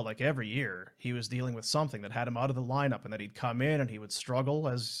 It just felt like every year he was dealing with something that had him out of the lineup, and that he'd come in and he would struggle,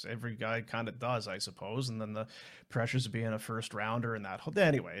 as every guy kind of does, I suppose. And then the pressures of being a first rounder and that.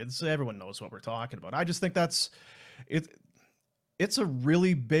 Anyway, everyone knows what we're talking about. I just think that's it. It's a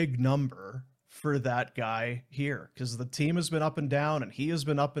really big number for that guy here, because the team has been up and down, and he has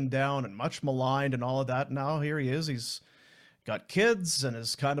been up and down and much maligned and all of that. Now here he is. He's got kids and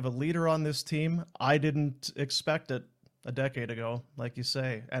is kind of a leader on this team. I didn't expect it a decade ago, like you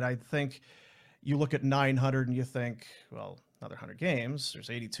say. And I think you look at 900 and you think, well, another 100 games,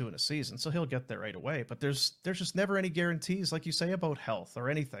 there's 82 in a season, so he'll get there right away. But there's just never any guarantees, like you say, about health or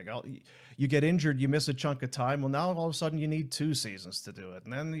anything. You get injured, you miss a chunk of time. Well, now all of a sudden you need 2 seasons to do it.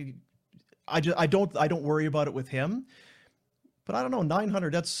 And then I don't worry about it with him. But I don't know,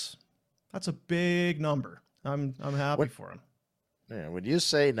 900, that's a big number. I'm happy for him. Yeah, when you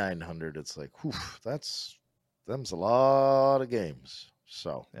say 900, it's like, whew, them's a lot of games.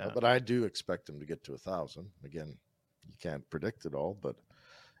 So, yeah. But I do expect him to get to 1,000. Again, you can't predict it all, but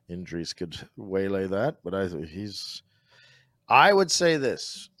injuries could waylay that. But I would say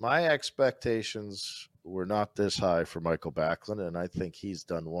this: my expectations were not this high for Michael Backlund, and I think he's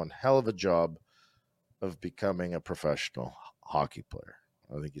done one hell of a job of becoming a professional hockey player.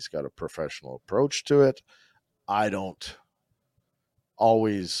 I think he's got a professional approach to it. I'm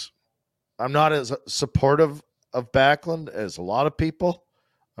not as supportive of Backlund as a lot of people.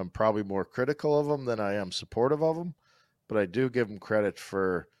 I'm probably more critical of him than I am supportive of him, but I do give him credit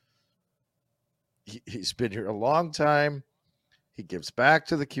for he's been here a long time. He gives back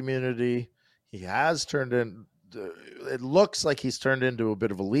to the community. He has it looks like he's turned into a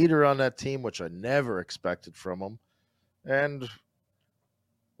bit of a leader on that team, which I never expected from him. And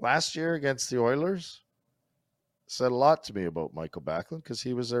last year against the Oilers said a lot to me about Michael Backlund, because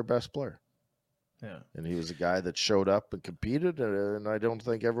he was their best player. Yeah. And he was a guy that showed up and competed, and I don't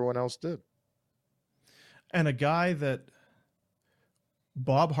think everyone else did. And a guy that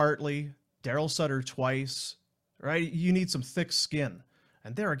Bob Hartley, Darryl Sutter twice, right? You need some thick skin.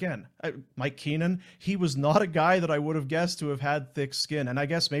 And there again, Mike Keenan, he was not a guy that I would have guessed to have had thick skin. And I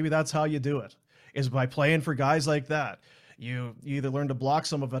guess maybe that's how you do it, is by playing for guys like that. You either learn to block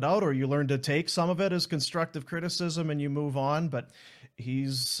some of it out, or you learn to take some of it as constructive criticism and you move on. But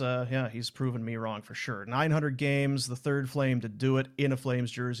he's proven me wrong for sure. 900 games, the third Flame to do it in a Flames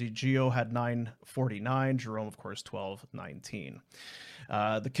jersey. Gio had 949. Jerome, of course, 1219.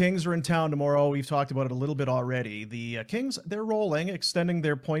 The Kings are in town tomorrow. We've talked about it a little bit already. The Kings, they're rolling, extending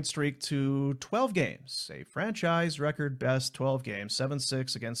their point streak to 12 games. A franchise record best 12 games,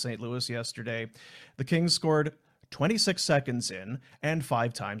 7-6 against St. Louis yesterday. The Kings scored 26 seconds in and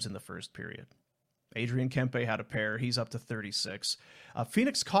 5 times in the first period. Adrian Kempe had a pair. He's up to 36.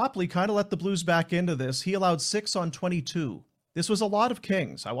 Phoenix Copley kind of let the Blues back into this. He allowed 6 on 22. This was a lot of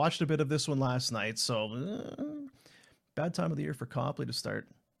Kings. I watched a bit of this one last night, so bad time of the year for Copley to start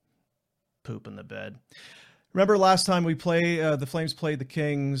pooping the bed. Remember last time the Flames played the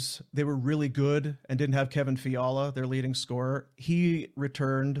Kings, they were really good and didn't have Kevin Fiala, their leading scorer. He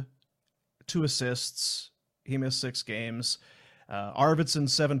returned 2 assists. He missed 6 games. Arvidsson,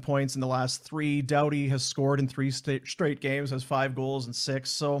 7 points in the last 3. Doughty has scored in 3 straight games, has 5 goals and 6.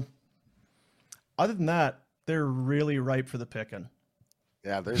 So other than that, they're really ripe for the picking.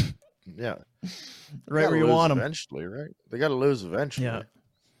 Yeah, right where you want them. Eventually, right? They got to lose eventually. Yeah.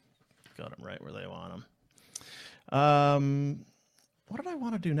 Got them right where they want them. What did I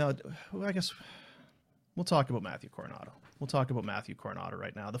want to do now? I guess we'll talk about Matthew Coronato. We'll talk about Matthew Coronato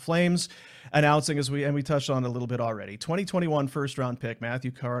right now. The Flames announcing, we touched on it a little bit already, 2021 first-round pick,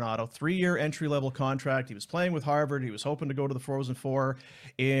 Matthew Coronato, 3-year entry-level contract. He was playing with Harvard. He was hoping to go to the Frozen Four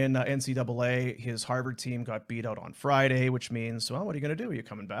in NCAA. His Harvard team got beat out on Friday, which means, well, what are you going to do? Are you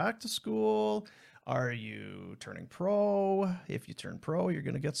coming back to school? Are you turning pro? If you turn pro, you're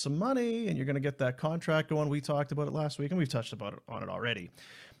going to get some money, and you're going to get that contract going. We talked about it last week, and we've touched on it already.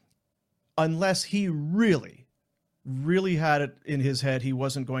 Unless he really had it in his head he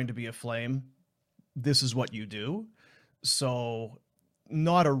wasn't going to be a Flame, this is what you do. So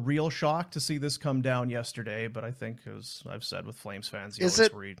not a real shock to see this come down yesterday, but I think, as I've said with Flames fans, you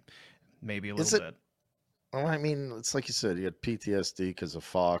always worried. maybe a Is little it- bit. Well, I mean, it's like you said, you had PTSD because of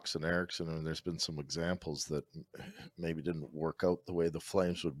Fox and Erickson, and there's been some examples that maybe didn't work out the way the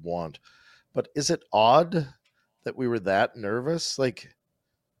Flames would want. But is it odd that we were that nervous? Like,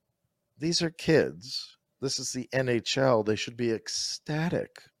 these are kids. This is the NHL. They should be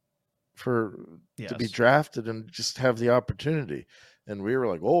ecstatic to be Yes. drafted and just have the opportunity. And we were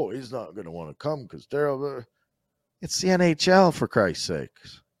like, oh, he's not going to want to come because Daryl. It's the NHL, for Christ's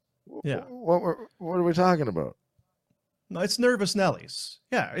sakes. Yeah. What are we talking about? No, it's nervous Nellies.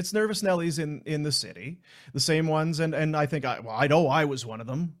 Yeah, it's nervous Nellies in the city. The same ones, and I think I know I was one of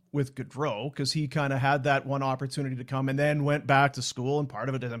them with Gaudreau, because he kind of had that one opportunity to come and then went back to school, and part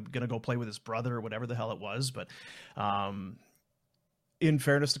of it is I'm going to go play with his brother or whatever the hell it was. But in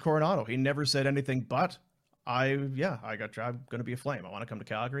fairness to Coronato, he never said anything but, I'm going to be a Flame. I want to come to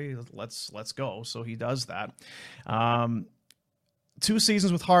Calgary. Let's go. So he does that. 2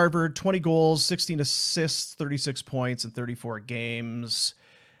 seasons with Harvard, 20 goals, 16 assists, 36 points in 34 games.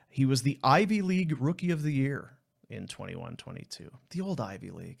 He was the Ivy League Rookie of the Year in 21-22. The old Ivy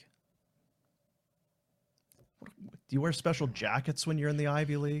League. Do you wear special jackets when you're in the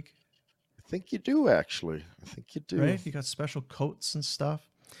Ivy League? I think you do, actually. I think you do. Right? You got special coats and stuff.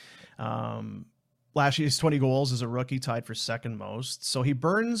 Last year's 20 goals as a rookie, tied for second most. So he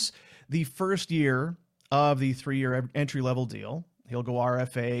burns the first year of the 3-year entry-level deal. He'll go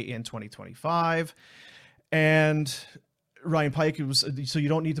RFA in 2025. And Ryan Pike, so you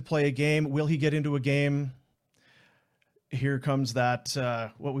don't need to play a game. Will he get into a game? Here comes that,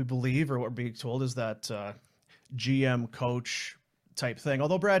 what we believe, or what we're being told, is that GM coach type thing.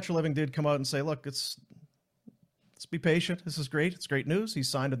 Although Brad Treliving did come out and say, look, let's be patient. This is great. It's great news. He's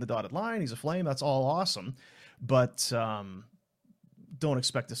signed in the dotted line. He's a Flame. That's all awesome. But don't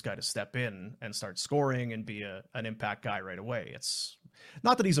expect this guy to step in and start scoring and be an impact guy right away. It's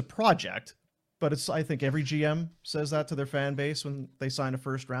not that he's a project, but I think every GM says that to their fan base when they sign a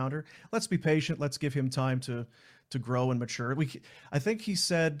first rounder. Let's be patient. Let's give him time to grow and mature. I think he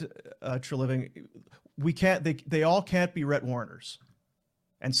said, Treliving, they all can't be Rhett Warners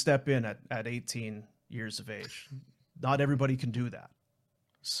and step in at 18 years of age. Not everybody can do that.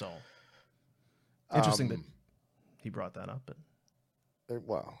 So interesting that he brought that up. But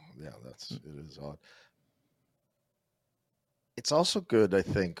well, yeah, it is odd. It's also good, I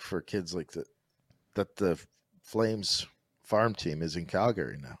think, for kids like that the Flames farm team is in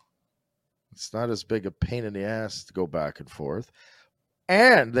Calgary now. It's not as big a pain in the ass to go back and forth.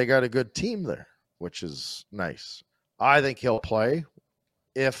 And they got a good team there, which is nice. I think he'll play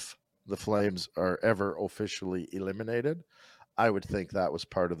if the Flames are ever officially eliminated. I would think that was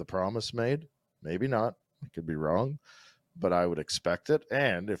part of the promise made. Maybe not. I could be wrong. But I would expect it.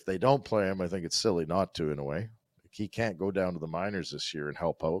 And if they don't play him, I think it's silly not to, in a way. He can't go down to the minors this year and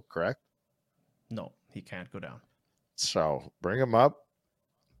help out, correct? No, he can't go down. So bring him up,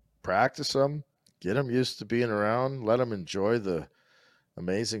 practice him, get him used to being around, let him enjoy the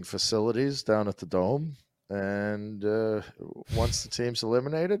amazing facilities down at the Dome. And once the team's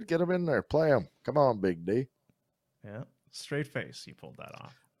eliminated, get him in there, play him. Come on, Big D. Yeah, straight face. You pulled that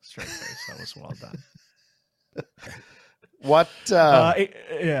off. Straight face. That was well done. What?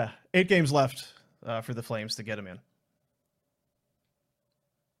 8 games left for the Flames to get him in.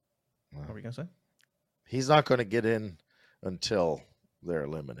 What were we going to say? He's not going to get in until they're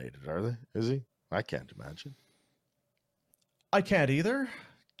eliminated, are they? Is he? I can't imagine. I can't either.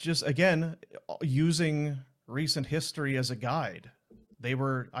 Just, again, using recent history as a guide.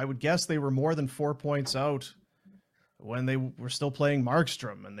 I would guess they were more than 4 points out when they were still playing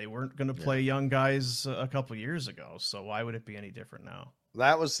Markstrom, and they weren't going to play young guys a couple years ago. So why would it be any different now?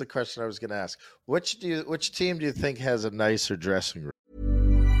 That was the question I was going to ask. Which team do you think has a nicer dressing room?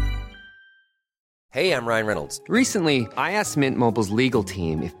 Hey, I'm Ryan Reynolds. Recently, I asked Mint Mobile's legal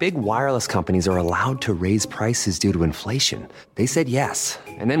team if big wireless companies are allowed to raise prices due to inflation. They said yes.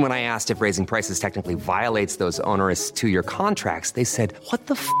 And then when I asked if raising prices technically violates those onerous 2-year contracts, they said, "What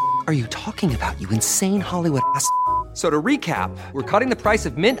the f*** are you talking about, you insane Hollywood ass?" So to recap, we're cutting the price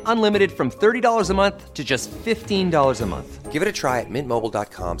of Mint Unlimited from $30 a month to just $15 a month. Give it a try at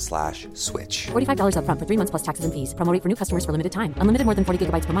mintmobile.com/switch. $45 up front for 3 months plus taxes and fees. Promo rate for new customers for limited time. Unlimited more than 40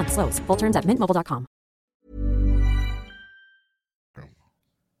 gigabytes per month. Slows full terms at mintmobile.com.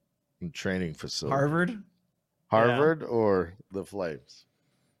 Training facility. Harvard or the Flames?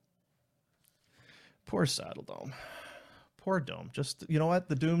 Poor Saddle Dome. Poor Dome. Just, you know what?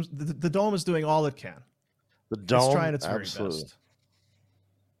 The Dome is doing all it can. The Dome, it's trying its very absolutely. best.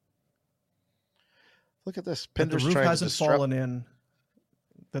 Look at this. That the Pinder's roof trying to hasn't disrupt. fallen in.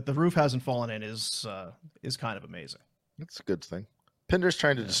 That the roof hasn't fallen in is kind of amazing. That's a good thing. Pinder's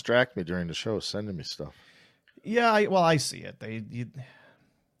trying to distract me during the show, sending me stuff. Yeah, I see it. They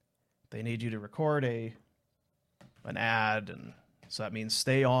need you to record an ad, and so that means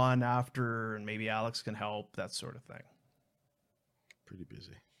stay on after, and maybe Alex can help, that sort of thing. Pretty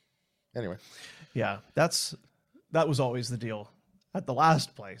busy. Anyway. Yeah, that was always the deal at the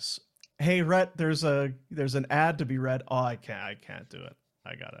last place. Hey, Rhett, there's an ad to be read. Oh, I can't do it.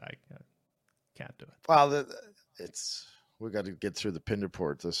 I can't do it. Well, we got to get through the Pinder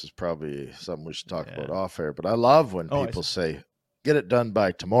report. This is probably something we should talk about off air. But I love when people say, "Get it done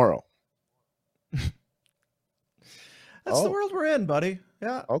by tomorrow." That's the world we're in, buddy.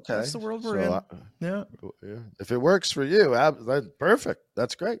 Yeah. Okay. That's the world we're in. Yeah. If it works for you, that's perfect.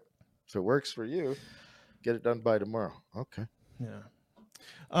 That's great. If it works for you, get it done by tomorrow. Okay.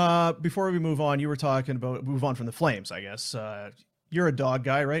 Yeah. Before we move on, you were talking about move on from the Flames, I guess. You're a dog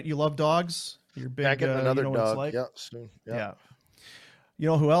guy, right? You love dogs. You're big. Yeah, getting another dog. Like? Yeah, soon. Yeah. You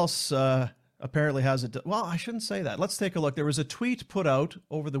know who else apparently has a? Well, I shouldn't say that. Let's take a look. There was a tweet put out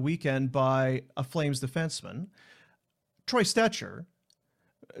over the weekend by a Flames defenseman, Troy Stetcher.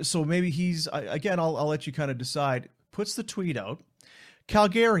 So maybe he's again. I'll let you kind of decide. Puts the tweet out.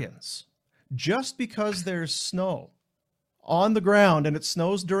 Calgarians, just because there's snow on the ground and it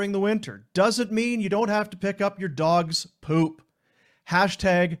snows during the winter doesn't mean you don't have to pick up your dog's poop.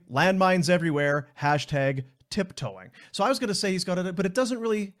 Hashtag landmines everywhere. Hashtag tiptoeing. So I was going to say he's got it, but it doesn't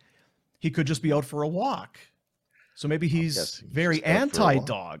really. He could just be out for a walk. So maybe he's very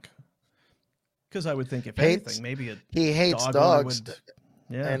anti-dog. Because I would think if anything, maybe he hates dogs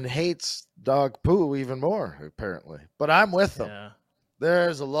would, and hates dog poo even more, apparently. But I'm with him. Yeah.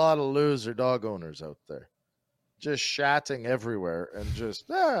 There's a lot of loser dog owners out there. Just shatting everywhere and just,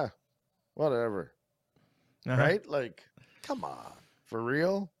 whatever. Right? Like, come on. For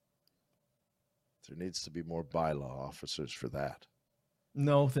real? There needs to be more bylaw officers for that.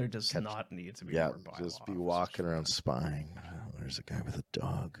 No, there does not need to be more bylaw just be walking around spying. Oh, there's a guy with a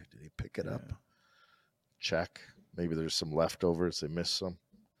dog. Did he pick it up? Check. Maybe there's some leftovers. They missed some.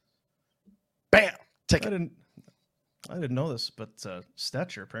 Bam! Ticket. I didn't know this, but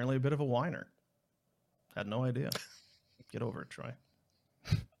Stetcher, apparently a bit of a whiner. Had no idea. Get over it, Troy.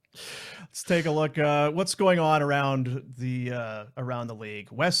 Let's take a look. What's going on around the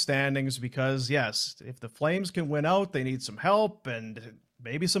league? West standings, because yes, if the Flames can win out, they need some help, and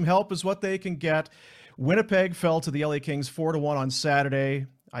maybe some help is what they can get. Winnipeg fell to the LA Kings 4-1 on Saturday.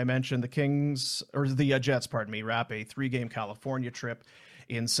 I mentioned the Jets, wrap a 3-game California trip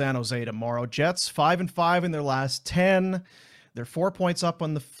in San Jose tomorrow. Jets 5-5 in their last 10. They're 4 points up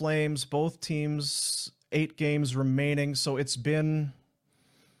on the Flames. Both teams 8 games remaining. So it's been.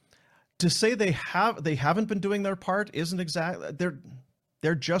 To say they haven't been doing their part isn't exactly.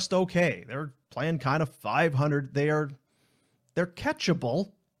 They're just okay. They're playing kind of 500. They're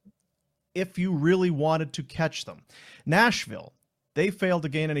catchable if you really wanted to catch them. Nashville, they failed to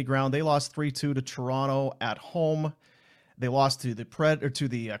gain any ground. They lost 3-2 to Toronto at home. They lost to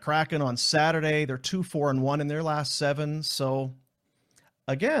the Kraken on Saturday. They're 2-4-1 in their last 7. So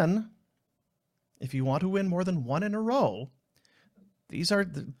again, if you want to win more than one in a row,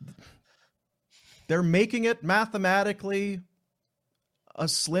 they're making it mathematically a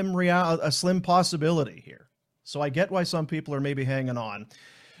slim possibility here. So I get why some people are maybe hanging on,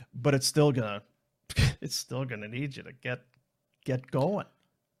 but it's still gonna need you to get going.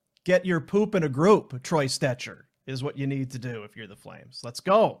 Get your poop in a group, Troy Stetcher, is what you need to do if you're the Flames. Let's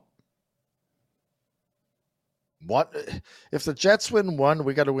go. What if the Jets win 1?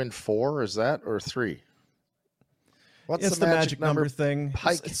 We got to win 4. Is that or 3? What's the magic number thing?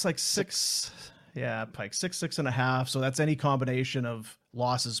 Pike? It's like 6. Yeah, Pike 6.5. So that's any combination of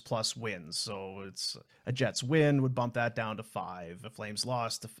losses plus wins. So it's a Jets win would bump that down to 5. A Flames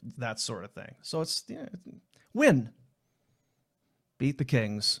lost, that sort of thing. So it's win. Beat the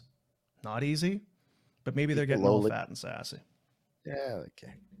Kings. Not easy, but maybe they're getting a little fat and sassy. Yeah, they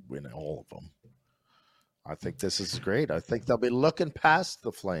can't win all of them. I think this is great. I think they'll be looking past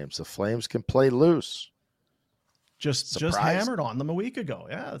the Flames. The Flames can play loose. Just hammered on them a week ago.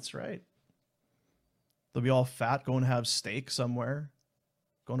 Yeah, that's right. They'll be all fat, going to have steak somewhere,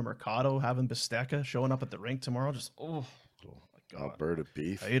 going to Mercado, having bistecca, showing up at the rink tomorrow. Just oh my god, Alberta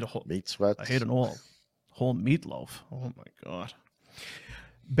beef, I hate a whole meat sweats. I hate an whole meatloaf. Oh my god.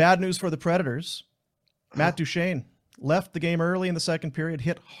 Bad news for the Predators. Matt Duchene left the game early in the second period,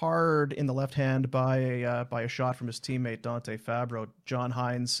 hit hard in the left hand by a shot from his teammate Dante Fabro. John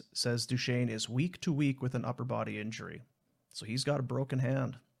Hines says Duchene is week to week with an upper body injury, so he's got a broken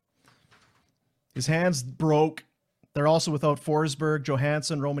hand. His hands broke. They're also without Forsberg,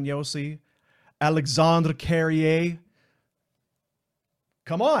 Johansson, Roman Josi, Alexandre Carrier.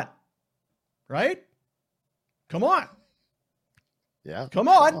 Come on. Right? Come on. Yeah. Come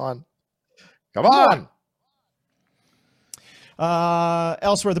on. Come on.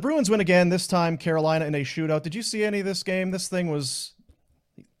 Elsewhere, the Bruins win again, this time Carolina in a shootout. Did you see any of this game?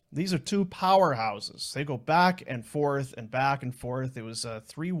 These are two powerhouses. They go back and forth and back and forth. It was a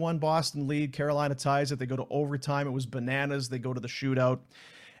 3-1 Boston lead. Carolina ties it. They go to overtime. It was bananas. They go to the shootout,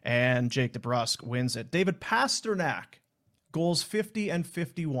 and Jake DeBrusk wins it. David Pasternak, goals 50 and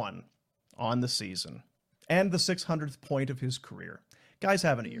 51 on the season, and the 600th point of his career. Guy's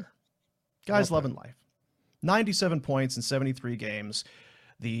having a year. Guy's loving life. 97 points in 73 games.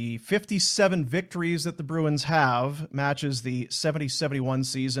 The 57 victories that the Bruins have matches the 70-71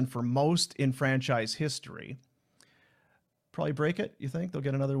 season for most in franchise history. Probably break it, you think? They'll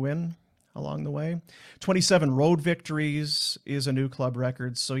get another win along the way. 27 road victories is a new club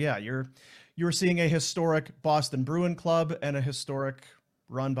record. So yeah, you're seeing a historic Boston Bruin club and a historic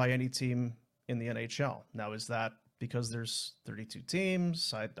run by any team in the NHL. Now, is that because there's 32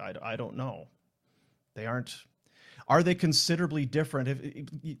 teams? I don't know. They aren't. Are they considerably different? If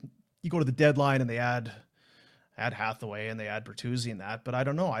you go to the deadline and they add Hathaway and they add Bertuzzi and that, but I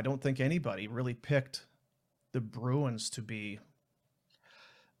don't know. I don't think anybody really picked the Bruins to be.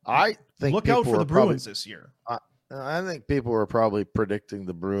 I think look out for the Bruins this year. I think people were probably predicting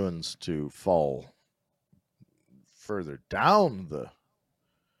the Bruins to fall further down the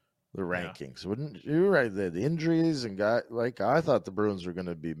rankings, wouldn't you? Right, the injuries and I thought the Bruins were going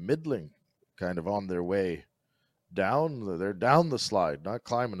to be middling, kind of on their way down. They're down the slide, not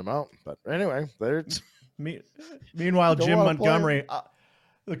climbing the mountain. But anyway, there's. Meanwhile, Jim Montgomery,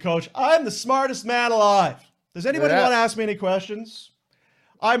 the coach, I'm the smartest man alive. Does anybody want to ask me any questions?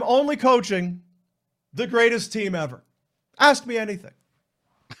 I'm only coaching the greatest team ever. Ask me anything.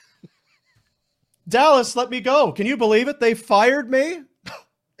 Dallas let me go. Can you believe it? They fired me?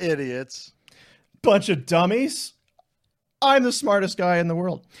 Idiots. Bunch of dummies. I'm the smartest guy in the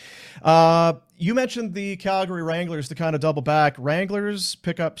world. You mentioned the Calgary Wranglers to kind of double back. Wranglers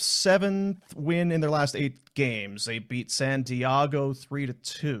pick up 7th win in their last 8 games. They beat San Diego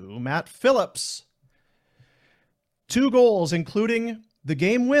 3-2. Matt Phillips, 2 goals, including the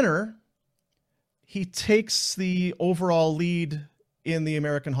game winner. He takes the overall lead in the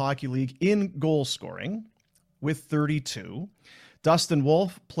American Hockey League in goal scoring with 32. Dustin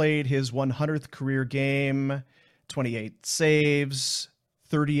Wolf played his 100th career game, 28 saves,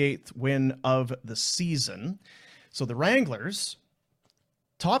 38th win of the season. So the Wranglers,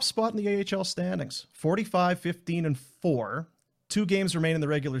 top spot in the AHL standings, 45-15-4. 2 games remain in the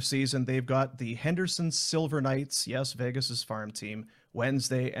regular season. They've got the Henderson Silver Knights, yes, Vegas's farm team,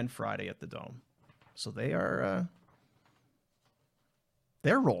 Wednesday and Friday at the Dome. So they are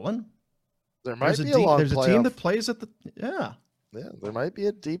they're rolling. There might be a long There's playoff. a team that plays at the yeah. Yeah, there might be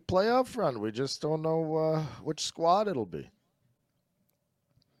a deep playoff run. We just don't know which squad it'll be.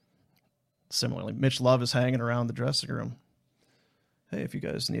 Similarly, Mitch Love is hanging around the dressing room. Hey, if you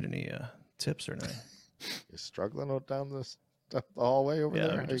guys need any tips or anything. You're struggling out down the hallway over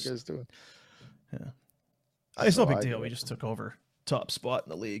there? How you guys doing? Yeah. It's no big deal. We just took over top spot in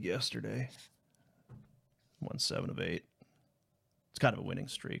the league yesterday. Won 7 of 8. It's kind of a winning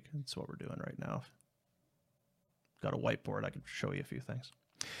streak. That's what we're doing right now. Got a whiteboard. I can show you a few things.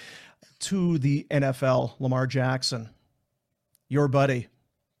 To the NFL, Lamar Jackson, your buddy.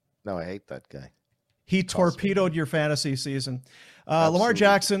 No, I hate that guy. He torpedoed your fantasy season. Lamar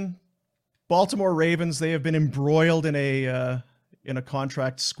Jackson, Baltimore Ravens, they have been embroiled in a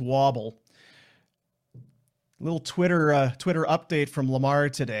contract squabble. Little Twitter update from Lamar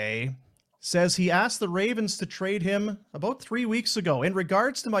today. Says he asked the Ravens to trade him about 3 weeks ago. In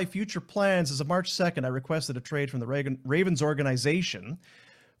regards to my future plans, as of March 2nd, I requested a trade from the Ravens organization,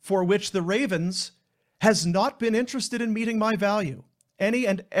 for which the Ravens has not been interested in meeting my value. Any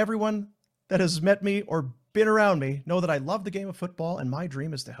and everyone that has met me or been around me know that I love the game of football and my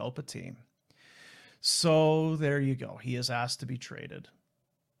dream is to help a team. So there you go. He is asked to be traded.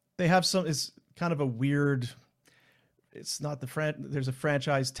 They have it's kind of a weird... It's not there's a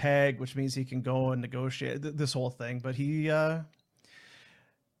franchise tag, which means he can go and negotiate this whole thing. But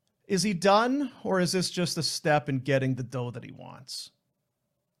is he done, or is this just a step in getting the dough that he wants?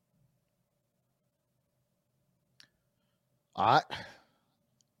 I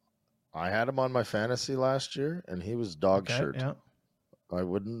had him on my fantasy last year, and he was dog shirt. Yeah. I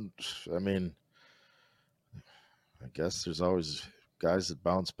guess there's always guys that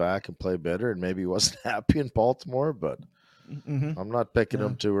bounce back and play better, and maybe he wasn't happy in Baltimore, but I'm not picking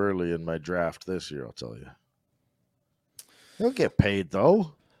him too early in my draft this year, I'll tell you. He'll get paid,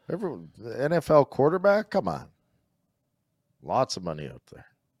 though. NFL quarterback, come on. Lots of money out there.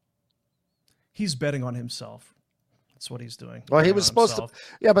 He's betting on himself. That's what he's doing. Well, he Betting was on supposed himself. to.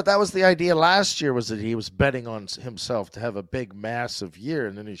 Yeah, but that was the idea last year, was that he was betting on himself to have a big, massive year,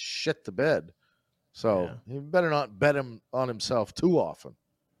 and then he shit the bed. So he better not bet on himself too often.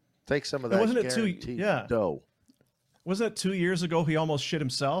 Take some of that guaranteed dough. Wasn't it 2 years ago he almost shit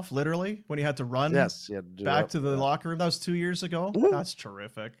himself, literally, when he had to run back to the locker room? That was 2 years ago? Woo. That's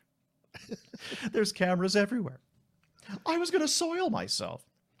terrific. There's cameras everywhere. I was going to soil myself.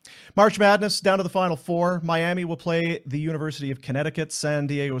 March Madness, down to the Final Four. Miami will play the University of Connecticut. San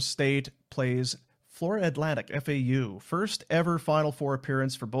Diego State plays Florida Atlantic, FAU. First ever Final Four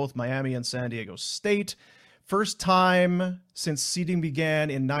appearance for both Miami and San Diego State. First time since seeding began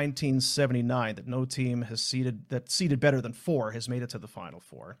in 1979 that no team has seeded better than four has made it to the Final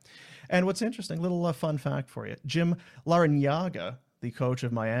Four. And what's interesting, little fun fact for you. Jim Larrañaga, the coach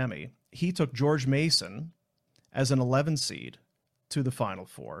of Miami, he took George Mason as an 11 seed to the Final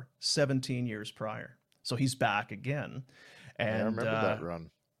Four 17 years prior. So he's back again. And I remember that run.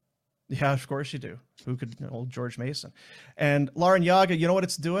 Yeah, of course you do. Who could, old George Mason. And Larrañaga, you know what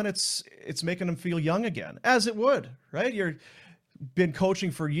it's doing? It's making him feel young again, as it would, right? You're been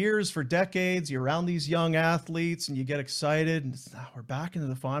coaching for years, for decades. You're around these young athletes and you get excited. And we're back into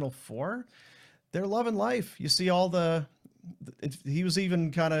the Final Four. They're loving life. You see all he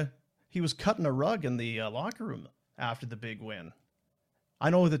was cutting a rug in the locker room after the big win. I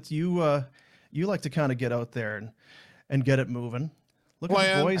know that you like to kind of get out there and get it moving. Look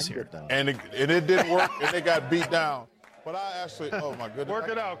at the boys here. And it didn't work, and they got beat down. But I actually, oh my goodness. Work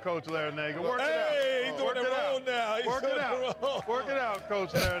it out, Coach Larrañaga. Work it out. Hey, he's doing it wrong now. Work it out. Work it out,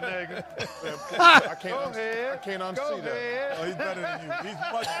 Coach Larrañaga. I can't unsee that. Oh, he's better than you. He's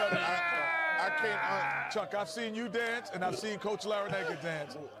much better than I can't. Chuck, I've seen you dance, and I've seen Coach Larrañaga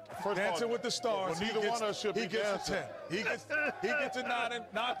dance. Dancing with the Stars. Well, neither one of us should be dancing. He gets a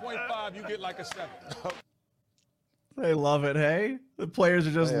 9.5. You get like a 7. They love it, hey? The players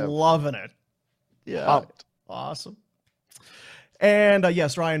are just loving it. Yeah. Pumped. Awesome. And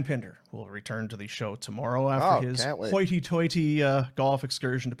yes, Ryan Pinder will return to the show tomorrow after his hoity-toity golf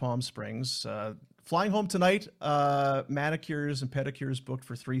excursion to Palm Springs. Flying home tonight, manicures and pedicures booked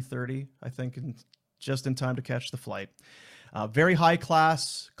for 3:30, I think, just in time to catch the flight. Very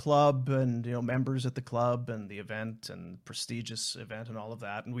high-class club and, members at the club and the event and prestigious event and all of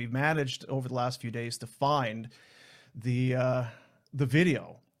that. And we've managed over the last few days to find the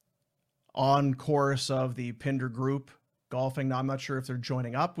video on course of the Pinder group golfing. Now, I'm not sure if they're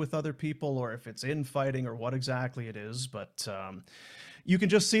joining up with other people or if it's infighting or what exactly it is, but you can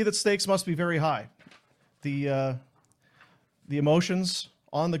just see that stakes must be very high. The emotions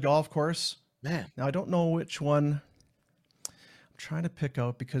on the golf course. Man. Now, I don't know which one I'm trying to pick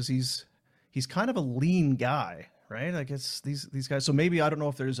out because he's kind of a lean guy, right? I guess these guys. So maybe, I don't know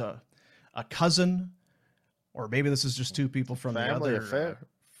if there's a cousin, or maybe this is just two people from Family the other affair.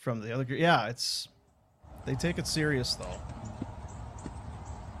 From the other group. Yeah, they take it serious though.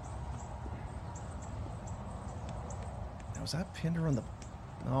 Now, is that Pinder on the?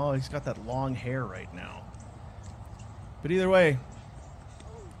 No, he's got that long hair right now. But either way,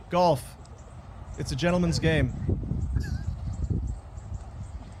 golf. It's a gentleman's game.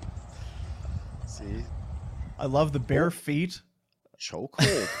 See, I love the bare feet.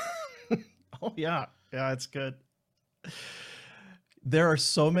 Chokehold. Oh yeah, it's good. There are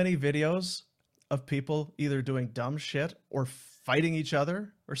so many videos of people either doing dumb shit or fighting each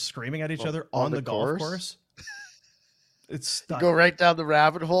other or screaming at each other on the golf course. It's stunning. Go right down the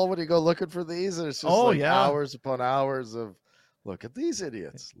rabbit hole when you go looking for these, and it's just hours upon hours of look at these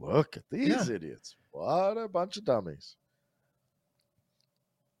idiots. Look at these idiots. What a bunch of dummies.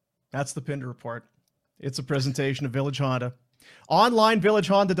 That's the Pinder Report. It's a presentation of Village Honda. Online,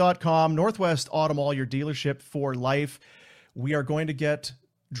 villagehonda.com, Northwest Auto Mall, your dealership for life. We are going to get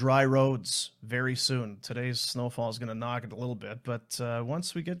dry roads very soon. Today's snowfall is going to knock it a little bit, but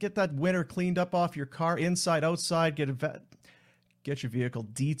once we get that winter cleaned up off your car, inside, outside, get your vehicle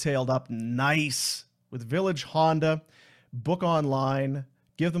detailed up nice with Village Honda. Book online,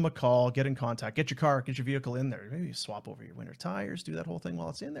 give them a call, get in contact, get your vehicle in there. Maybe swap over your winter tires, do that whole thing while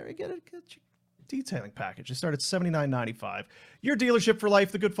it's in there, and get your detailing package. You start at $79.95. Your dealership for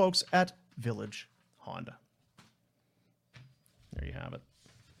life, the good folks at Village Honda. There you have it.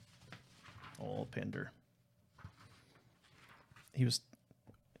 Old Pinder. He was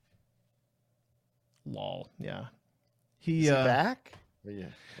lol. Yeah. Is he back? Yeah.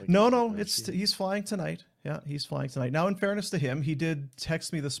 No. He's flying tonight. Yeah, he's flying tonight. Now, in fairness to him, he did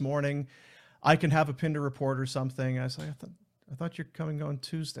text me this morning. I can have a Pinder report or something. I was like, I thought you're coming on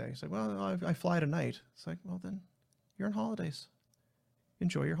Tuesday. He's like, well, I fly tonight. It's like, well, then You're on holidays.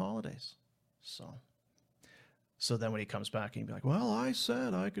 Enjoy your holidays. So then when he comes back, he'd be like, well, I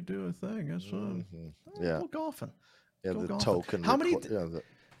said I could do a thing. That's go golfing. Yeah, Go the golfing. token. How many?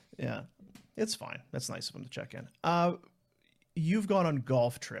 Yeah, It's fine. That's nice of him to check in. You've gone on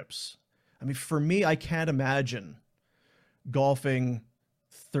golf trips. I mean, for me, I can't imagine golfing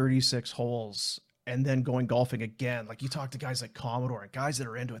 36 holes and then going golfing again. Like you talk to guys like Commodore and guys that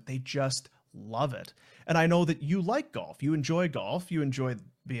are into it, they just love it. And I know that you like golf. You enjoy golf. You enjoy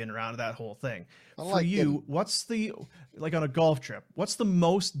being around that whole thing. For you, what's the, like on a golf trip, what's the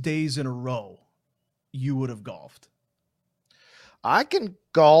most days in a row you would have golfed? I can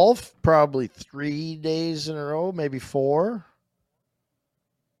golf probably 3 days in a row, maybe 4.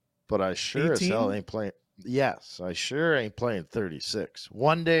 But I sure 18? as hell ain't playing. Yes, I sure ain't playing 36.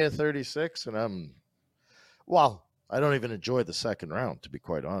 One day of 36, and I don't even enjoy the second round, to be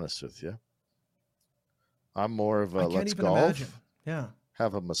quite honest with you. I'm more of a let's golf, imagine. Yeah,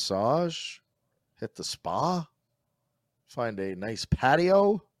 have a massage, hit the spa, find a nice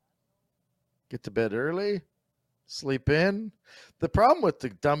patio, get to bed early, sleep in. The problem with the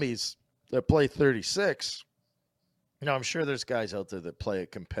dummies that play 36, I'm sure there's guys out there that play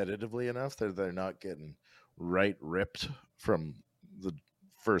it competitively enough that they're not getting right ripped from the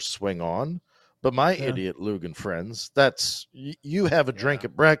first swing on. But my idiot Lugan friends, that's you have a drink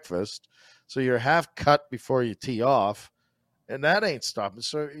at breakfast, so you're half cut before you tee off, and that ain't stopping.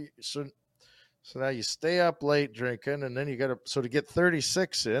 So now you stay up late drinking, and then you got to get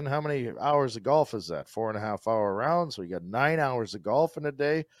 36 in. How many hours of golf is that? 4.5 hour round. So you got 9 hours of golf in a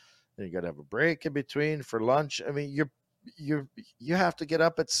day. Then you got to have a break in between for lunch. I mean, you have to get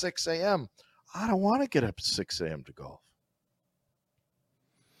up at 6 a.m. I don't want to get up at 6 a.m. to golf.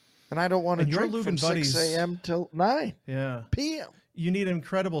 And I don't want to drink from 6 a.m. till 9 p.m. You need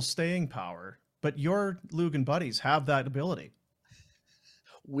incredible staying power, but your Lugan buddies have that ability.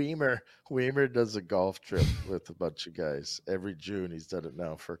 Weimer does a golf trip with a bunch of guys every June. He's done it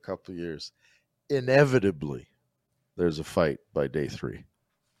now for a couple of years. Inevitably, there's a fight by day 3.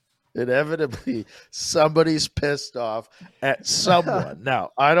 Inevitably, somebody's pissed off at someone. Now,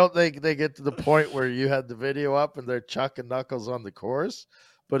 I don't think they get to the point where you had the video up and they're chucking knuckles on the course,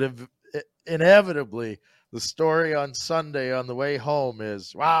 but inevitably, the story on Sunday on the way home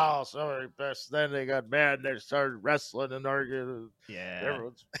is, wow, somebody pissed. Then they got mad and they started wrestling and arguing. Yeah.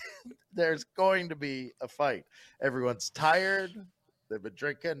 There's going to be a fight. Everyone's tired. They've been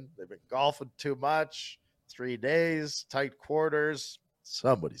drinking. They've been golfing too much. 3 days, tight quarters.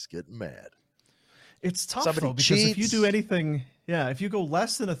 Somebody's getting mad. It's tough though, because if you do anything, if you go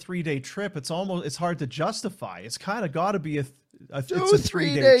less than a 3-day trip, it's hard to justify. It's kind of got to be it's a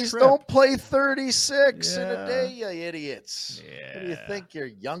 3 days. Trip. Don't play 36 in a day, you idiots. Yeah. What do you think? You're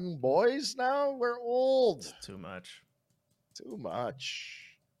young boys now? We're old. Too much.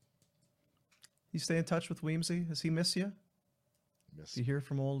 You stay in touch with Weemsy? Does he miss you? Do you hear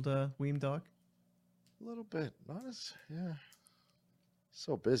from old Weem Dog? A little bit. Not as,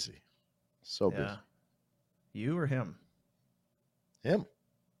 So busy. Busy. You or him? Him.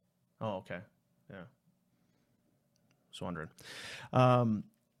 Oh, okay. Yeah. Was wondering.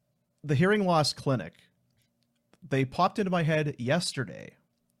 The Hearing Loss Clinic, they popped into my head yesterday.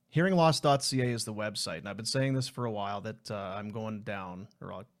 Hearingloss.ca is the website, and I've been saying this for a while that I'm going down.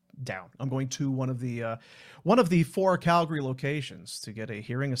 I'm going to one of the 4 Calgary locations to get a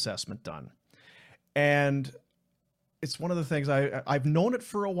hearing assessment done. And it's one of the things I've known it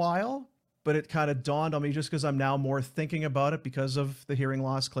for a while, but it kind of dawned on me just because I'm now more thinking about it because of the Hearing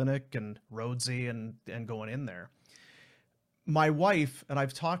Loss Clinic and Rhodesy and going in there. My wife, and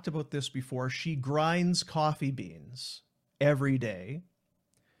I've talked about this before, she grinds coffee beans every day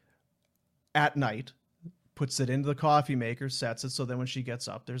at night, puts it into the coffee maker, sets it, so then when she gets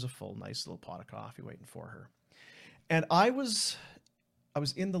up, there's a full, nice little pot of coffee waiting for her. And I was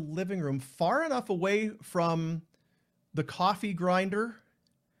in the living room far enough away from the coffee grinder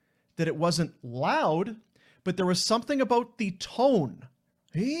that it wasn't loud, but there was something about the tone,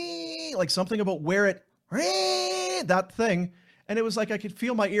 like something about where it, that thing, and it was like I could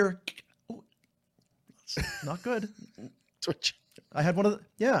feel my ear. Oh, not good. I had one of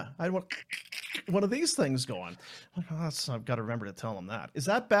these things going. I've got to remember to tell them that. Is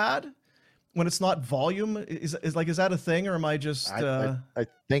that bad? When it's not volume, is that a thing, or am I just? I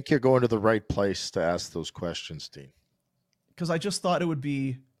think you're going to the right place to ask those questions, Dean. Because I just thought it would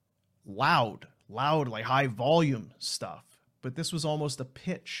be loud, like high volume stuff. But this was almost a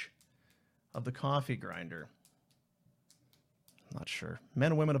pitch of the coffee grinder. I'm not sure.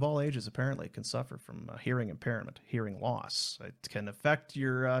 Men and women of all ages apparently can suffer from hearing impairment, hearing loss. It can affect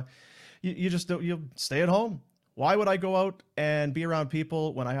your. You just don't. You stay at home, Why would I go out and be around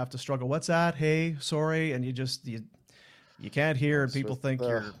people when I have to struggle? What's that? Hey, sorry. And you can't hear, and people think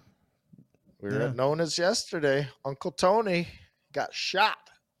you're... We were known as yesterday. Uncle Tony got shot.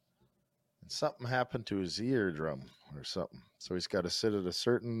 And something happened to his eardrum or something. So he's got to sit at a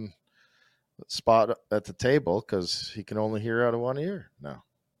certain spot at the table because he can only hear out of one ear now.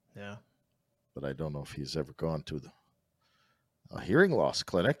 Yeah. But I don't know if he's ever gone to a hearing loss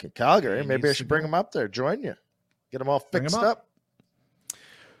clinic in Calgary. Maybe I should bring him up there, join you. Get him all fixed up.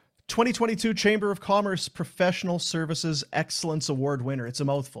 2022 Chamber of Commerce Professional Services Excellence Award winner. It's a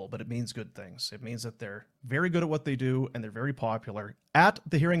mouthful, but it means good things. It means that they're very good at what they do and they're very popular. At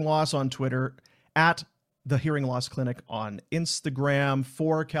The Hearing Loss on Twitter, at The Hearing Loss Clinic on Instagram,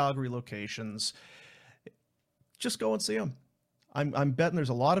 4 Calgary locations. Just go and see them. I'm betting there's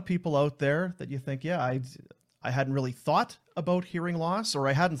a lot of people out there that you think, yeah, I hadn't really thought about hearing loss, or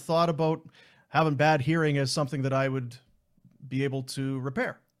I hadn't thought about having bad hearing as something that I would be able to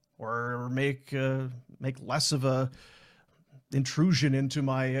repair or make less of a intrusion into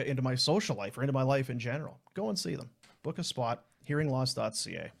my social life or into my life in general. Go and see them. Book a spot.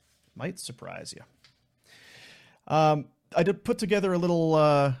 Hearingloss.ca. Might surprise you. I did put together a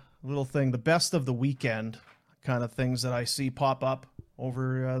little thing, the best of the weekend kind of things that I see pop up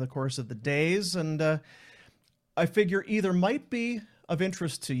over the course of the days, and I figure either might be of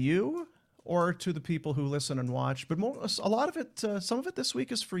interest to you or to the people who listen and watch, but a lot of it, some of it this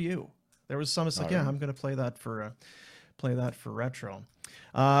week is for you. There was some, it's like, yeah, I'm going to play that for retro.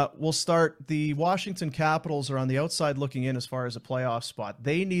 We'll start. The Washington Capitals are on the outside looking in as far as a playoff spot.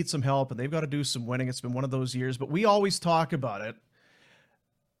 They need some help, and they've got to do some winning. It's been one of those years, but we always talk about it.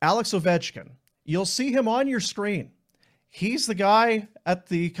 Alex Ovechkin, you'll see him on your screen. He's the guy at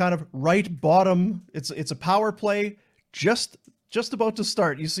the kind of right bottom. It's a power play just about to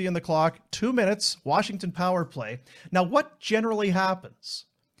start. You see in the clock, 2 minutes, Washington power play. Now, what generally happens?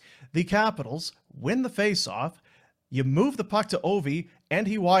 The Capitals win the faceoff. You move the puck to Ovi, and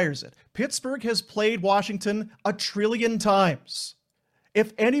he wires it. Pittsburgh has played Washington 1 trillion times.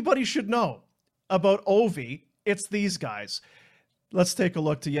 If anybody should know about Ovi, it's these guys. Let's take a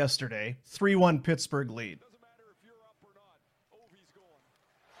look to yesterday. 3-1 Pittsburgh lead.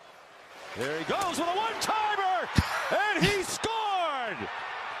 There he goes with a one-timer, and he scored!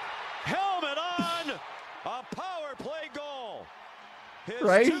 Helmet on, a power play goal. His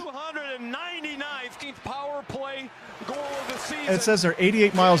right? 299th power play goal of the season. And it says they're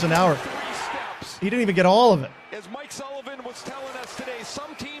 88 miles an hour. 3 steps. He didn't even get all of it. As Mike Sullivan was telling us today,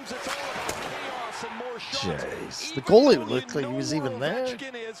 some teams it's all about chaos and more shots. Jeez, the goalie looked like he was even there.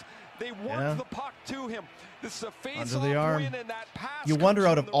 They work the puck to him. This is a face under the arm. win, and that pass You wonder,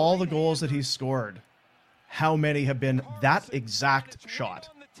 out of the all the goals that he's scored, how many have been that exact shot?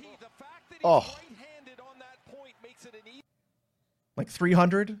 Oh. Like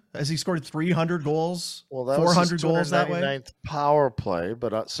 300? Has he scored 300 goals? Well, that 400 was his goals that way? 299th power play,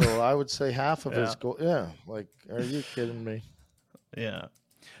 but so I would say half of his goal. Yeah, like, are you kidding me? Yeah.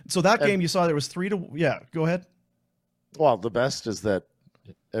 So that game you saw, there was 3-1. Yeah, go ahead. Well, the best is that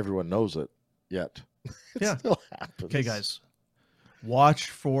everyone knows it yet. It still happens. Okay, guys. Watch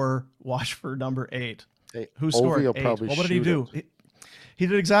for number 8. Hey, Who scored? Ovi will 8. probably Well, what did he do? He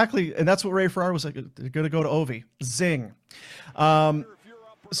did exactly, and that's what Ray Ferraro was like. They're going to go to Ovi. Zing.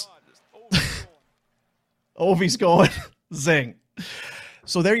 Ovi's going. Zing.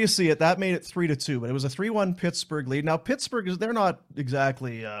 So there you see it. That made it 3-2, but it was a 3-1 Pittsburgh lead. Now, Pittsburgh, they're not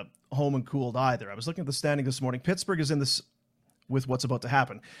exactly home and cooled either. I was looking at the standing this morning. Pittsburgh is in this with what's about to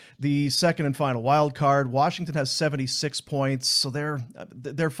happen. The second and final wild card. Washington has 76 points, so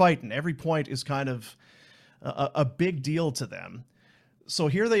they're fighting. Every point is kind of a big deal to them. So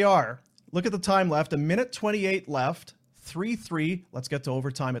here they are. Look at the time left. 1:28 left. 3-3. Let's get to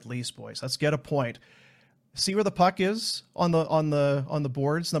overtime at least, boys. Let's get a point. See where the puck is on the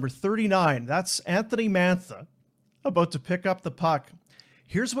boards? Number 39. That's Anthony Mantha about to pick up the puck.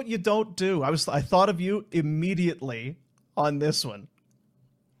 Here's what you don't do. I thought of you immediately on this one.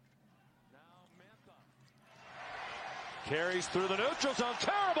 Carries through the neutral zone.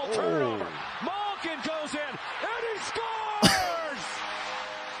 Terrible turnover. Malkin goes in, and he scores!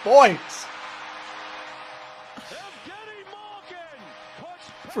 Points.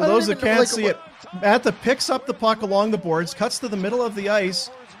 For those that can't see it, Mantha picks up the puck along the boards, cuts to the middle of the ice,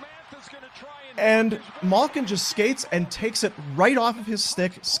 and Malkin just skates and takes it right off of his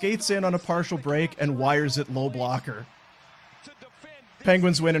stick, skates in on a partial break, and wires it low blocker.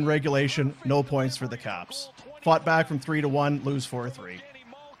 Penguins win in regulation, no points for the Caps. Fought back from 3-1, lose 4-3.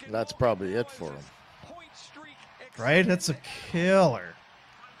 That's probably it for him. Right? That's a killer.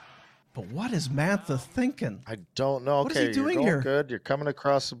 But what is Mantha thinking? I don't know. What is Okay, he doing you're going here? good. You're coming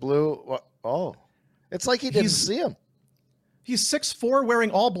across the blue. What? Oh, it's like he didn't see him. He's 6'4",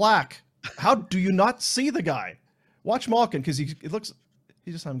 wearing all black. How do you not see the guy? Watch Malkin, because it looks.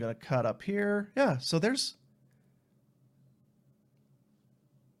 I'm going to cut up here. Yeah. So there's.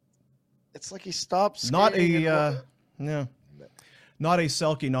 It's like he stopped. Not a not a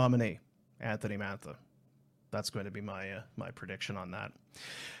Selke nominee, Anthony Mantha. That's going to be my prediction on that.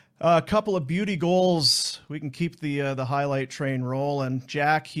 A couple of beauty goals. We can keep the highlight train rolling.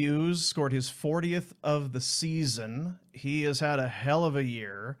 Jack Hughes scored his 40th of the season. He has had a hell of a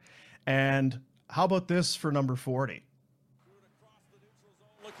year. And how about this for number 40?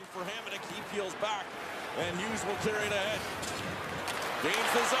 Looking for Hamonic. He peels back, and Hughes will carry it ahead. Gains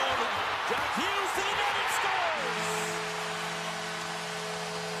the zone. Jack Hughes to the net and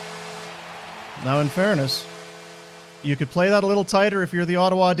scores. Now, in fairness, you could play that a little tighter if you're the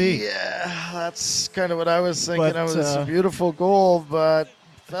Ottawa D. Yeah, that's kind of what I was thinking. But, It's a beautiful goal, but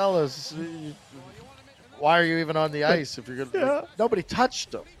fellas, why are you even on the ice if you're gonna? Yeah. Like, nobody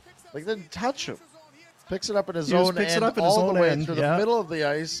touched him. Like, they didn't touch him. Picks it up in his He just own picks it end, up in his all own the way end, through yeah. the middle of the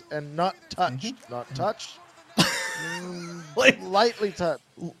ice, and not touched. Not touched. Lightly touched.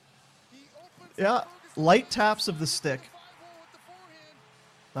 Yeah, light taps of the stick.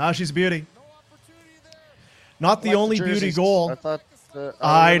 She's a beauty. Not the like only the beauty jerseys. goal. I thought.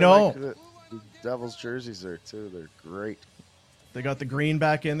 I really know. like the Devils jerseys there too. They're great. They got the green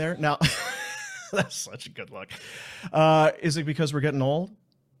back in there. Now, that's such a good look. Is it because we're getting old?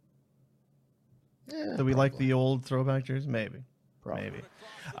 Yeah, Do we like the old throwback jerseys? Maybe. Probably.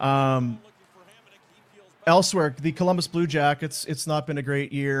 Maybe. Elsewhere, the Columbus Blue Jackets, it's not been a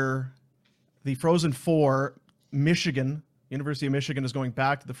great year. The Frozen Four, Michigan, University of Michigan is going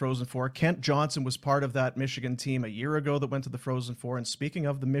back to the Frozen Four. Kent Johnson was part of that Michigan team a year ago that went to the Frozen Four. And speaking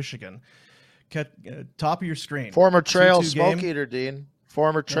of the Michigan, top of your screen. Former Trail 2-2 Smoke game. Eater, Dean.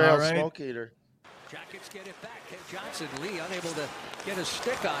 Former Trail right. Smoke Eater. Jackets get it back. Kent Johnson, Lee unable to get a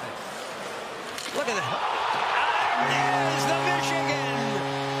stick on it. Look at that. There's the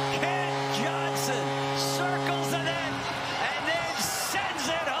Michigan. Kent Johnson circles the net and then sends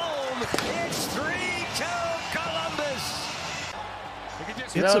it home. It's 3-2 Columbus.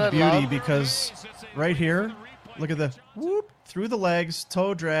 It's a beauty because right here, look at the whoop, through the legs,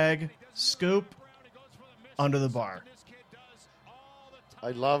 toe drag, scoop, under the bar.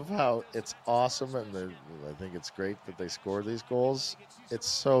 I love how it's awesome, and I think it's great that they score these goals. It's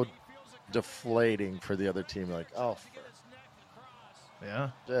so deflating for the other team. Like, oh, Yeah.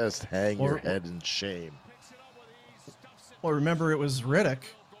 just hang your head in shame. Well, remember it was Riddick.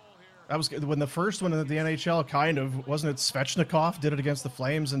 That was when the first one in the NHL kind of, wasn't it Svechnikov did it against the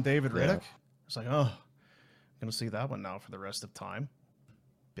Flames and David Riddick? Yeah. It's like, oh, I'm going to see that one now for the rest of time.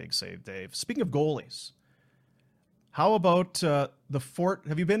 Big save, Dave. Speaking of goalies, how about the Fort?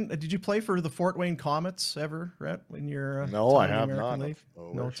 Did you play for the Fort Wayne Comets ever, Rhett, in your No, I time in have American not. League?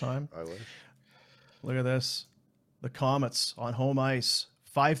 I No wish. time? I wish. Look at this. The Comets on home ice.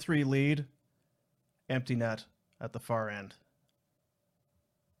 5-3 lead. Empty net at the far end.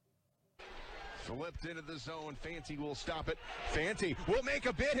 Flipped into the zone. Fanti will stop it. Fanti will make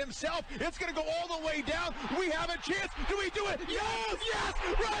a bid himself. It's going to go all the way down. We have a chance. Do we do it? Yes! Yes!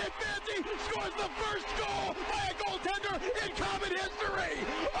 Ryan Fanti scores the first goal by a goaltender in common history.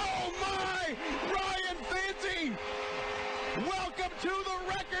 Oh my! Ryan Fanti! Welcome to the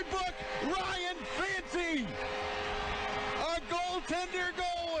record book, Ryan Fanti! A goaltender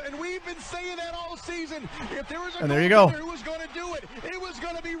goal, and we've been saying that all season. If there was a And there you go. goaltender who was going to do it, it was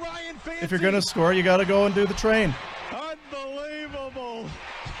going to be Ryan Fanti. If you're going to score, you got to go and do the train. Unbelievable.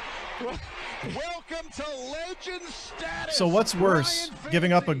 Welcome to legend status. So what's worse, Ryan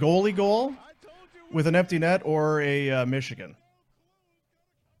giving up a Fanti. goalie goal with an empty net or a Michigan?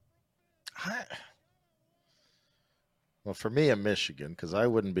 Well, for me, in Michigan, because I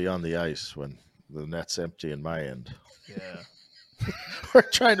wouldn't be on the ice when the net's empty in my end. Yeah. We're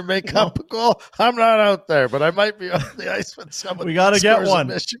trying to make up a goal. I'm not out there, but I might be on the ice when someone. We gotta get scores in one.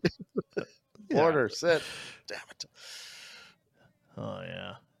 Michigan. Order, sit. Damn it. Oh,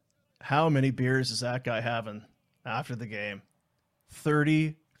 yeah. How many beers is that guy having after the game?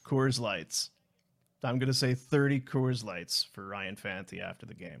 30 Coors Lights. I'm going to say 30 Coors Lights for Ryan Fanti after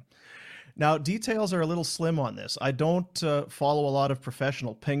the game. Now, details are a little slim on this. I don't follow a lot of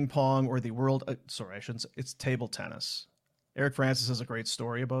professional ping pong or the world. Sorry, I shouldn't say. It's table tennis. Eric Francis has a great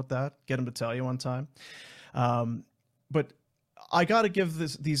story about that. Get him to tell you one time. But I got to give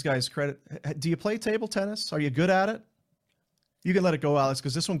these guys credit. Do you play table tennis? Are you good at it? You can let it go, Alex,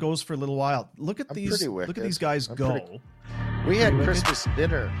 because this one goes for a little while. Look at these. Look at these guys go. We had Christmas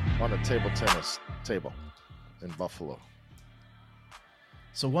dinner on a table tennis table in Buffalo.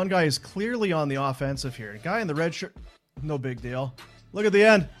 So one guy is clearly on the offensive here. A guy in the red shirt, no big deal. Look at the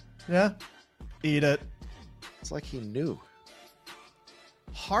end. Yeah. Eat it. It's like he knew.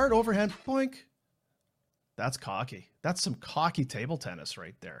 Hard overhand boink. That's cocky. That's some cocky table tennis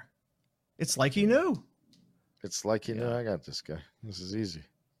right there. It's like he knew. It's like he knew. I got this guy. This is easy.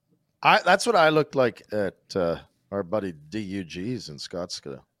 That's what I looked like at our buddy DUG's in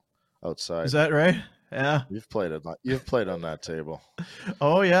Scottsdale outside. Is that right? Yeah. You've played on that table.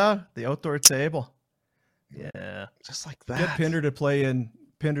 Oh yeah, the outdoor table. Yeah. Just like that. Get Pinder to play in.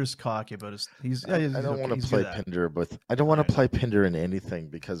 Pinder's cocky, but he's I don't want to play Pinder, but I don't want to play Pinder in anything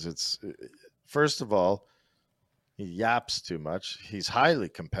because it's, first of all, he yaps too much. He's highly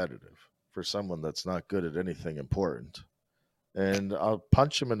competitive for someone that's not good at anything important. And I'll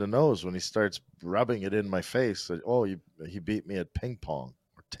punch him in the nose when he starts rubbing it in my face. That, he beat me at ping pong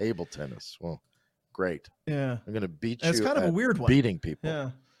or table tennis. Well, great. Yeah. I'm going to beat It's you kind of a weird one. Beating people. Yeah.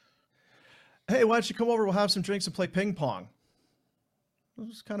 Hey, why don't you come over? We'll have some drinks and play ping pong. It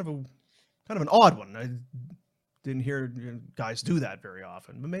was kind of an odd one. I didn't hear guys do that very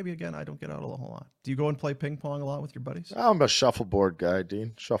often. But maybe, again, I don't get out a whole lot. Do you go and play ping pong a lot with your buddies? I'm a shuffleboard guy,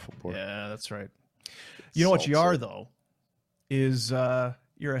 Dean. Shuffleboard. Yeah, that's right. You know what you are, though, is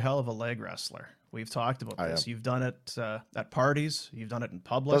you're a hell of a leg wrestler. We've talked about this. You've done it at parties. You've done it in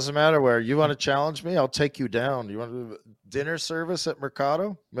public. Doesn't matter where. You want to challenge me? I'll take you down. You want to do dinner service at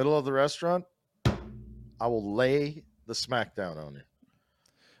Mercado, middle of the restaurant? I will lay the smackdown on you.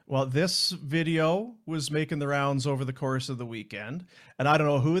 Well, this video was making the rounds over the course of the weekend, and I don't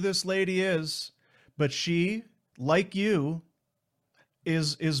know who this lady is, but she, like you,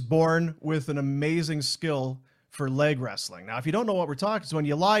 is born with an amazing skill for leg wrestling. Now, if you don't know what we're talking, it's when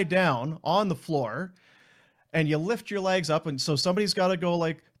you lie down on the floor and you lift your legs up, and so somebody's got to go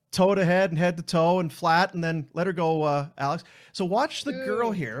like toe to head and head to toe and flat, and then let her go, Alex. So watch the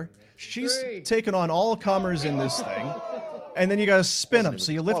girl here. She's taking on all comers in this thing. And then you got to spin them.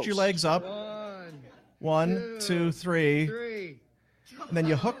 So you lift your legs up. 1, 2, 3. And then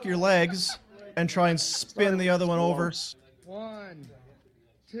you hook your legs and try and spin the other one over. 1,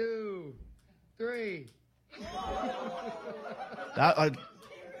 2, 3.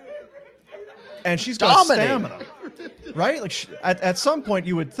 And she's got stamina, right? Like at some point,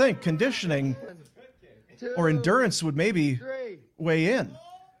 you would think conditioning or endurance would maybe weigh in.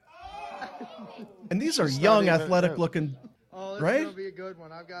 And these are young, athletic-looking. Oh, this right? is gonna be a good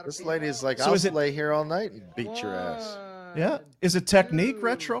one. I've got this lady is like, so I'll lay here all night and beat your ass. Yeah. Is it technique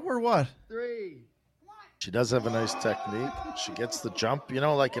retro or what? 3. She does have a nice technique. She gets the jump,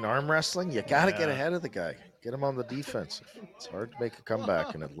 like in arm wrestling. You got to get ahead of the guy. Get him on the defensive. It's hard to make a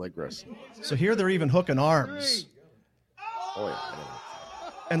comeback in a leg wrestling. So here they're even hooking arms. Oh,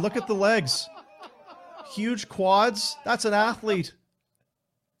 yeah. And look at the legs. Huge quads. That's an athlete.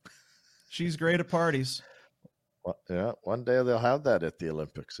 She's great at parties. Well, yeah, one day they'll have that at the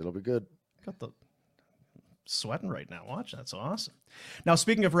Olympics. It'll be good. Got the sweating right now. Watch, that's awesome. Now,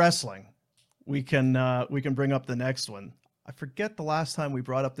 speaking of wrestling, we can bring up the next one. I forget the last time we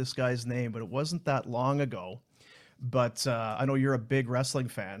brought up this guy's name, but it wasn't that long ago. But I know you're a big wrestling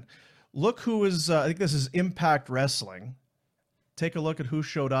fan. Look who is. I think this is Impact Wrestling. Take a look at who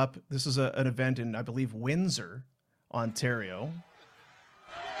showed up. This is an event in, I believe, Windsor, Ontario.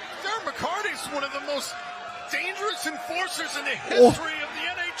 Darren McCarty's one of the most dangerous enforcers in the history of the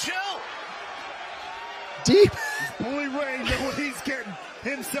NHL. Deep. Bully Ray knows what he's getting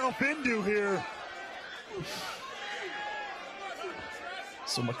himself into here.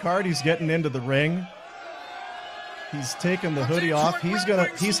 So McCarty's getting into the ring. He's taking the hoodie off.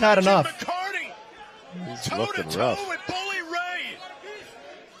 He's had enough. He's looking rough. With Bully Ray.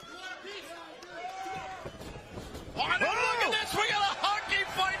 Oh, look at this. We got a hockey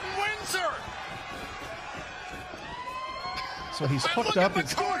fight in Windsor. So he's hooked up.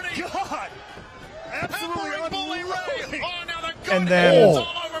 God. Absolutely Bully Ray. Oh, now the and then all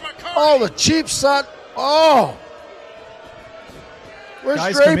over McCarty. The cheap shot. Oh. Where's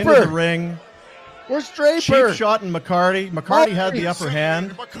guys Draper? come into the ring. Where's Draper? Cheap shot in McCarty. McCarty had the upper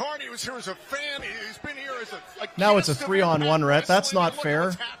hand. McCarty was here as a fan. He's been here as a now it's a 3-on-1, Rhett. That's not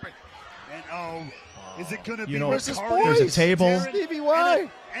fair. And is it going to be where's his McCarty? There's a table. Stevie Y.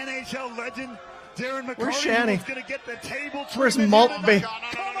 NHL legend Darren McCarty. Where's Shanny? Going to get the table. Where's Malt Bay? Come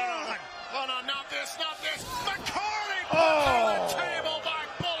on. Oh, no, not this. McCarty put on the table by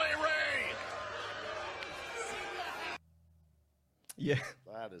Bully Ray. Yeah.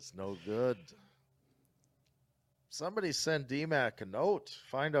 That is no good. Somebody send DMAC a note.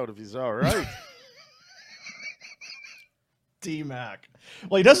 Find out if he's all right. D-Mac.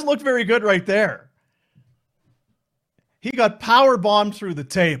 Well, he doesn't look very good right there. He got power-bombed through the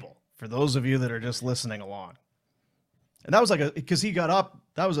table, for those of you that are just listening along. And that was because he got up,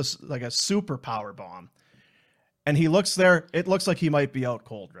 that was like a super power bomb. And he looks there, it looks like he might be out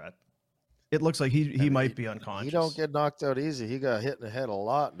cold, Red. It looks like he might be unconscious. He don't get knocked out easy. He got hit in the head a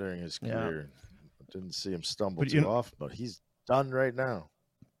lot during his career. Didn't see him stumble too often, but he's done right now.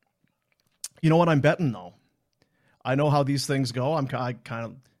 You know what I'm betting, though? I know how these things go. I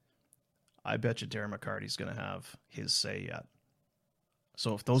bet you Darren McCarty's going to have his say yet.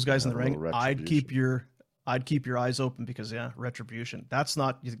 So if those guys in the ring, I'd keep your eyes open because retribution. That's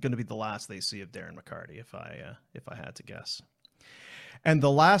not going to be the last they see of Darren McCarty if I had to guess. And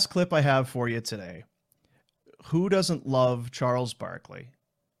the last clip I have for you today. Who doesn't love Charles Barkley?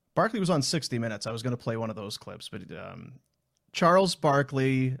 Barkley was on 60 Minutes. I was going to play one of those clips, but Charles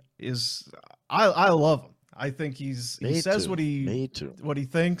Barkley is I love him. I think he says what he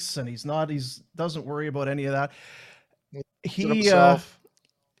thinks, and he doesn't worry about any of that. He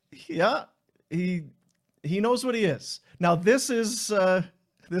knows what he is. Now this is the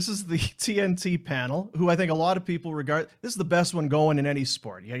TNT panel, who I think a lot of people regard. This is the best one going in any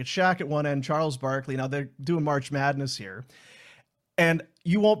sport. You got Shaq at one end, Charles Barkley. Now they're doing March Madness here, and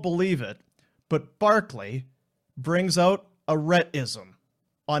you won't believe it, but Barkley brings out a Rhett-ism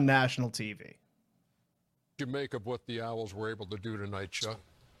on national TV. You make of what the Owls were able to do tonight, Chuck?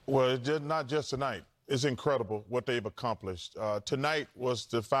 Well, it's just not just tonight. It's incredible what they've accomplished. Tonight was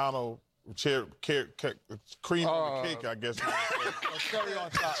the final cream on the cake, I guess. Cherry on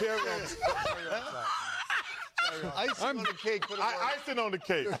top. Cherry on top. Icing on the cake. Icing on the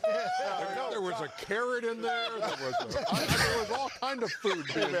cake. There was a carrot in there. There was all kind of food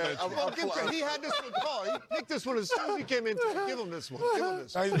being mentioned. He had this one called. He picked this one as soon as he came in. Give him this one. Give him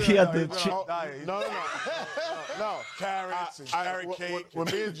this one. He had the no. Carrots and carrot cake. When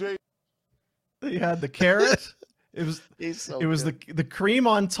me and Jay. He had the carrot. It was the cream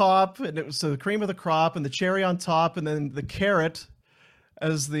on top, and it was the cream of the crop, and the cherry on top, and then the carrot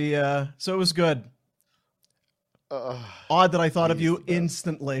as the. So it was good. Odd that I thought of you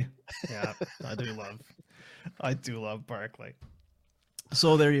instantly. Yeah, I do love Barkley.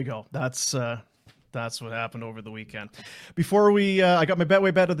 So there you go. That's what happened over the weekend. Before I got my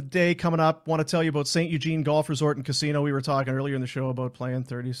Betway bet of the day coming up. Want to tell you about St. Eugene Golf Resort and Casino. We were talking earlier in the show about playing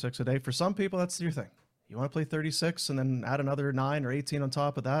 36 a day. For some people, that's your thing. You want to play 36 and then add another 9 or 18 on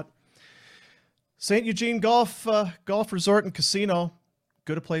top of that. St. Eugene Golf Resort and Casino.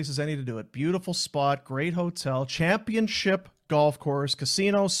 Good a place as any to do it. Beautiful spot, great hotel, championship golf course,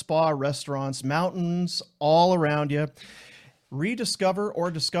 casino, spa, restaurants, mountains all around you. Rediscover or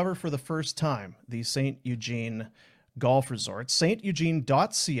discover for the first time the St. Eugene Golf Resort.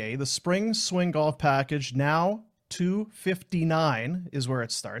 steugene.ca, the spring swing golf package, now $259 is where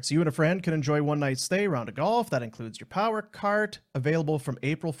it starts. You and a friend can enjoy one night stay, round of golf. That includes your power cart, available from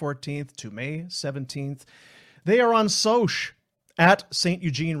April 14th to May 17th. They are on Soch. At St.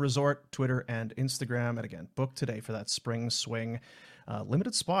 Eugene Resort, Twitter and Instagram. And again, book today for that spring swing.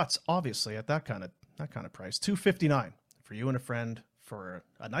 Limited spots, obviously, at that kind of price. $259 for you and a friend for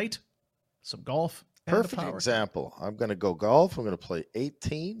a night, some golf. And Perfect example. I'm going to go golf. I'm going to play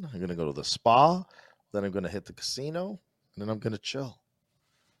 18. I'm going to go to the spa. Then I'm going to hit the casino. And then I'm going to chill.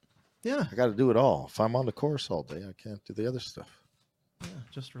 Yeah. I got to do it all. If I'm on the course all day, I can't do the other stuff. Yeah,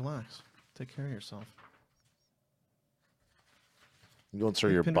 just relax. Take care of yourself. You going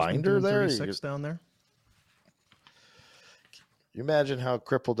through your binder there? 36 down there. You imagine how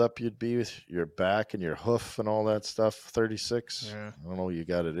crippled up you'd be with your back and your hoof and all that stuff. 36. Yeah. I don't know. You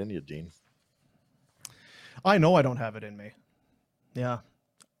got it in you, Dean. I know I don't have it in me. Yeah.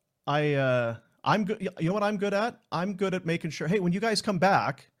 I'm good. You know what I'm good at? I'm good at making sure. Hey, when you guys come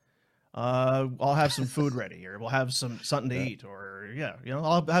back, I'll have some food ready, or we'll have something to eat, or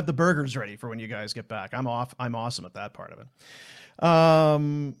I'll have the burgers ready for when you guys get back. I'm awesome at that part of it. Where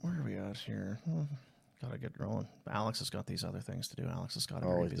are we at here? Gotta get rolling. Alex has got these other things to do. Alex has got a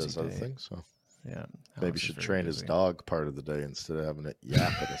very busy day. He does other things, so yeah. Maybe should train his dog part of the day instead of having it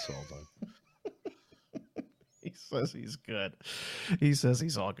yap at us all the time. He says he's good. He says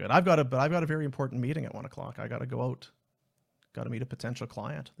he's all good. I've got a very important meeting at 1:00. I got to go out. Got to meet a potential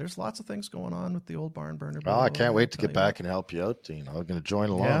client. There's lots of things going on with the old barn burner. Oh, I can't wait to get back and help you out, Dean. I'm going to join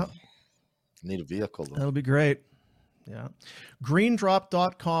along. Yeah. Need a vehicle, though. That'll be great. Yeah.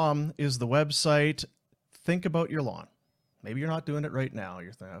 Greendrop.com is the website. Think about your lawn. Maybe you're not doing it right now.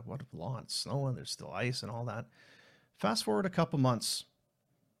 You're thinking, what lawn? It's snowing. There's still ice and all that. Fast forward a couple months.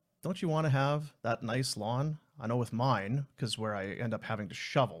 Don't you want to have that nice lawn? I know with mine, because where I end up having to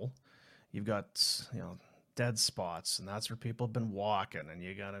shovel, you've got, dead spots, and that's where people have been walking, and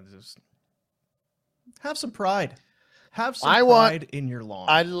you got to just have some pride. Have some pride in your lawn.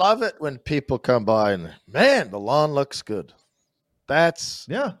 I love it when people come by and, man, the lawn looks good. That's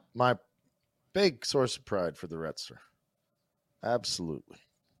my big source of pride for the Retzer. Absolutely.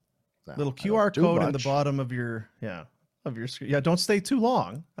 No, little QR code in the bottom of your screen. Yeah, don't stay too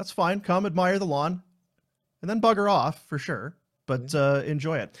long. That's fine. Come admire the lawn and then bugger off for sure, but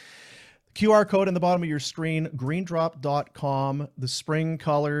enjoy it. QR code in the bottom of your screen, greendrop.com. The spring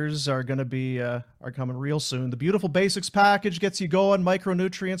colors are going to be are coming real soon. The beautiful basics package gets you going,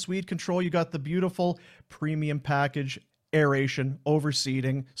 micronutrients, weed control. You got the beautiful premium package, aeration,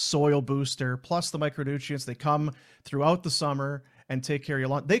 overseeding, soil booster, plus the micronutrients. They come throughout the summer and take care of your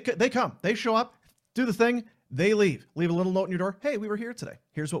lawn. They come, they show up, do the thing, they leave. Leave a little note in your door. Hey, we were here today.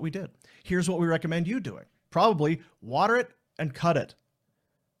 Here's what we did. Here's what we recommend you doing. Probably water it and cut it.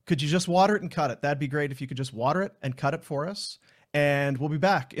 Could you just water it and cut it? That'd be great if you could just water it and cut it for us. And we'll be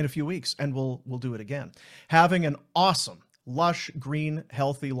back in a few weeks and we'll do it again. Having an awesome, lush, green,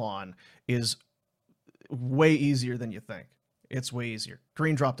 healthy lawn is way easier than you think. It's way easier.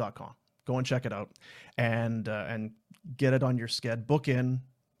 Greendrop.com. Go and check it out and get it on your sked. Book in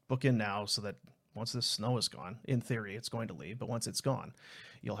now so that once this snow is gone, in theory, it's going to leave, but once it's gone,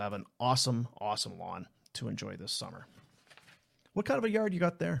 you'll have an awesome, awesome lawn to enjoy this summer. What kind of a yard you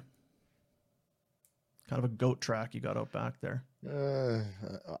got there? Kind of a goat track you got out back there?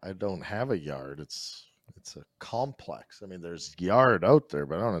 I don't have a yard. It's a complex. I mean, there's yard out there,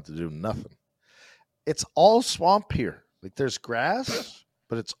 but I don't have to do nothing. It's all swamp here. Like there's grass,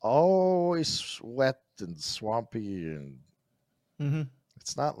 but it's always wet and swampy, and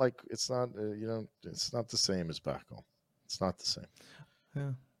it's not the same as back home. It's not the same.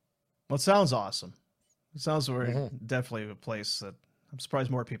 Yeah. Well, it sounds awesome. It sounds definitely a place that I'm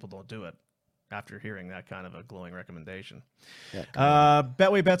surprised more people don't do it after hearing that kind of a glowing recommendation. Yeah,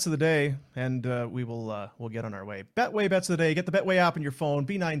 Betway bets of the day, and we'll get on our way. Betway bets of the day. Get the Betway app on your phone.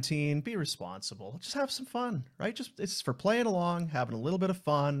 Be 19. Be responsible. Just have some fun, right? It's for playing along, having a little bit of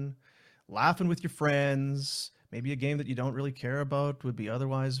fun, laughing with your friends. Maybe a game that you don't really care about would be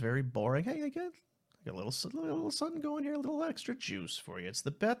otherwise very boring. Hey, I get a little something going here, a little extra juice for you. It's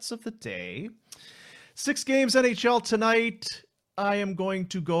the bets of the day. 6 games NHL tonight. I am going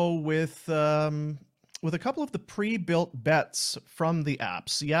to go with a couple of the pre-built bets from the app.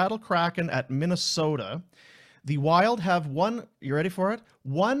 Seattle Kraken at Minnesota. The Wild have one, you ready for it?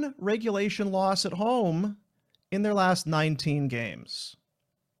 One regulation loss at home in their last 19 games.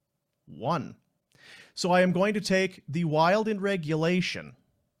 One. So I am going to take the Wild in regulation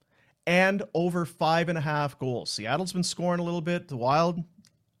and over 5.5 goals. Seattle's been scoring a little bit. The Wild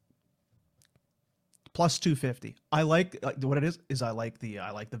plus 250. I like what it is. I like the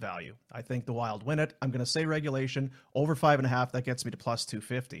value. I think the Wild win it. I'm going to say regulation over 5.5. That gets me to plus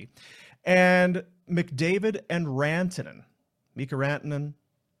 250. And McDavid and Rantanen. Mika Rantanen,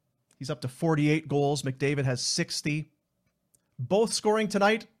 he's up to 48 goals. McDavid has 60. Both scoring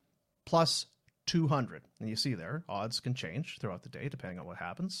tonight, plus 200. And you see there, odds can change throughout the day depending on what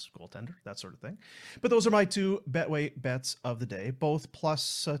happens, goaltender, that sort of thing. But those are my 2 Betway bets of the day, both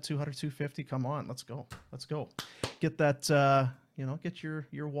plus 200, 250. Come on, let's go. Get that, get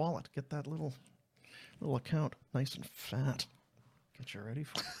your wallet, get that little account nice and fat. Get you ready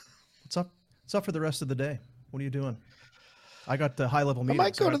for it. What's up for the rest of the day? What are you doing? I got the high-level meetings. I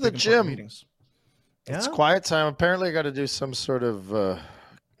might go to the gym. Meetings. It's quiet time. Apparently I got to do some sort of...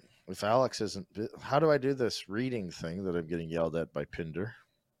 if Alex isn't, how do I do this reading thing that I'm getting yelled at by Pinder?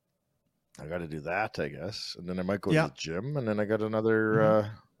 I got to do that, I guess. And then I might go to the gym, and then I got another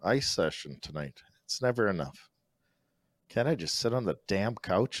ice session tonight. It's never enough. Can't I just sit on the damn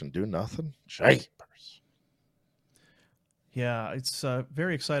couch and do nothing? Japers. Yeah, it's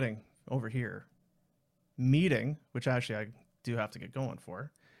very exciting over here. Meeting, which actually I do have to get going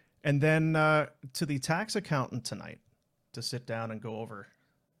for. And then to the tax accountant tonight to sit down and go over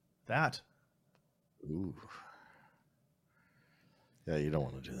that. Ooh. Yeah, you don't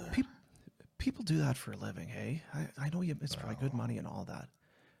want to do that. People do that for a living, hey? I know it's probably good money and all that.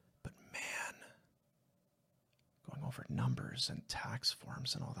 But man, going over numbers and tax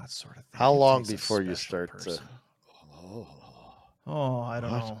forms and all that sort of thing. How long before you start to... Oh, I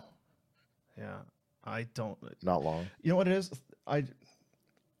don't know. Yeah, I don't... Not long. You know what it is?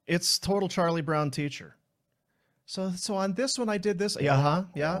 It's total Charlie Brown teacher. So on this one, I did this. Yeah.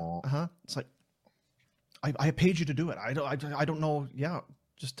 It's like, I paid you to do it. I don't know. Yeah.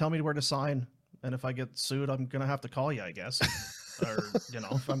 Just tell me where to sign. And if I get sued, I'm going to have to call you, I guess. Or,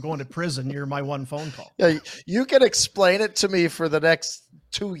 if I'm going to prison, you're my one phone call. Yeah. You can explain it to me for the next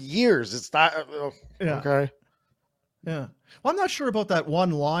 2 years. It's not Yeah. okay. Yeah. Well, I'm not sure about that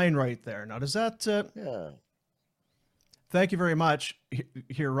one line right there. Now, does that? Yeah. Thank you very much.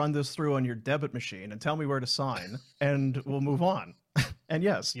 Here, run this through on your debit machine and tell me where to sign, and we'll move on. And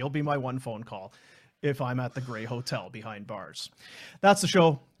yes, you'll be my one phone call if I'm at the Grey Hotel behind bars. That's the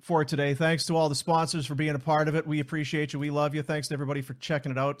show for today. Thanks to all the sponsors for being a part of it. We appreciate you. We love you. Thanks to everybody for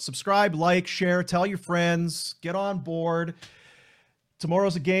checking it out. Subscribe, like, share, tell your friends, get on board.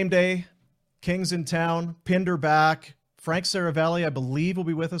 Tomorrow's a game day. Kings in town. Pinder back. Frank Saravelli, I believe, will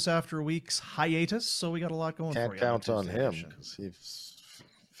be with us after a week's hiatus, so we got a lot going for you. Can't count on him because he's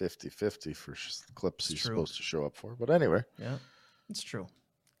 50-50 for clips he's supposed to show up for. But anyway. Yeah, it's true.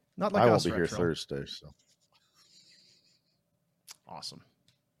 Not like I us, won't be here Retro. Thursday, so. Awesome.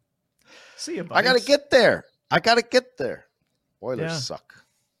 See you, buddy. I got to get there. Oilers suck.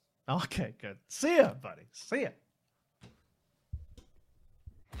 Okay, good. See ya, buddy. See ya.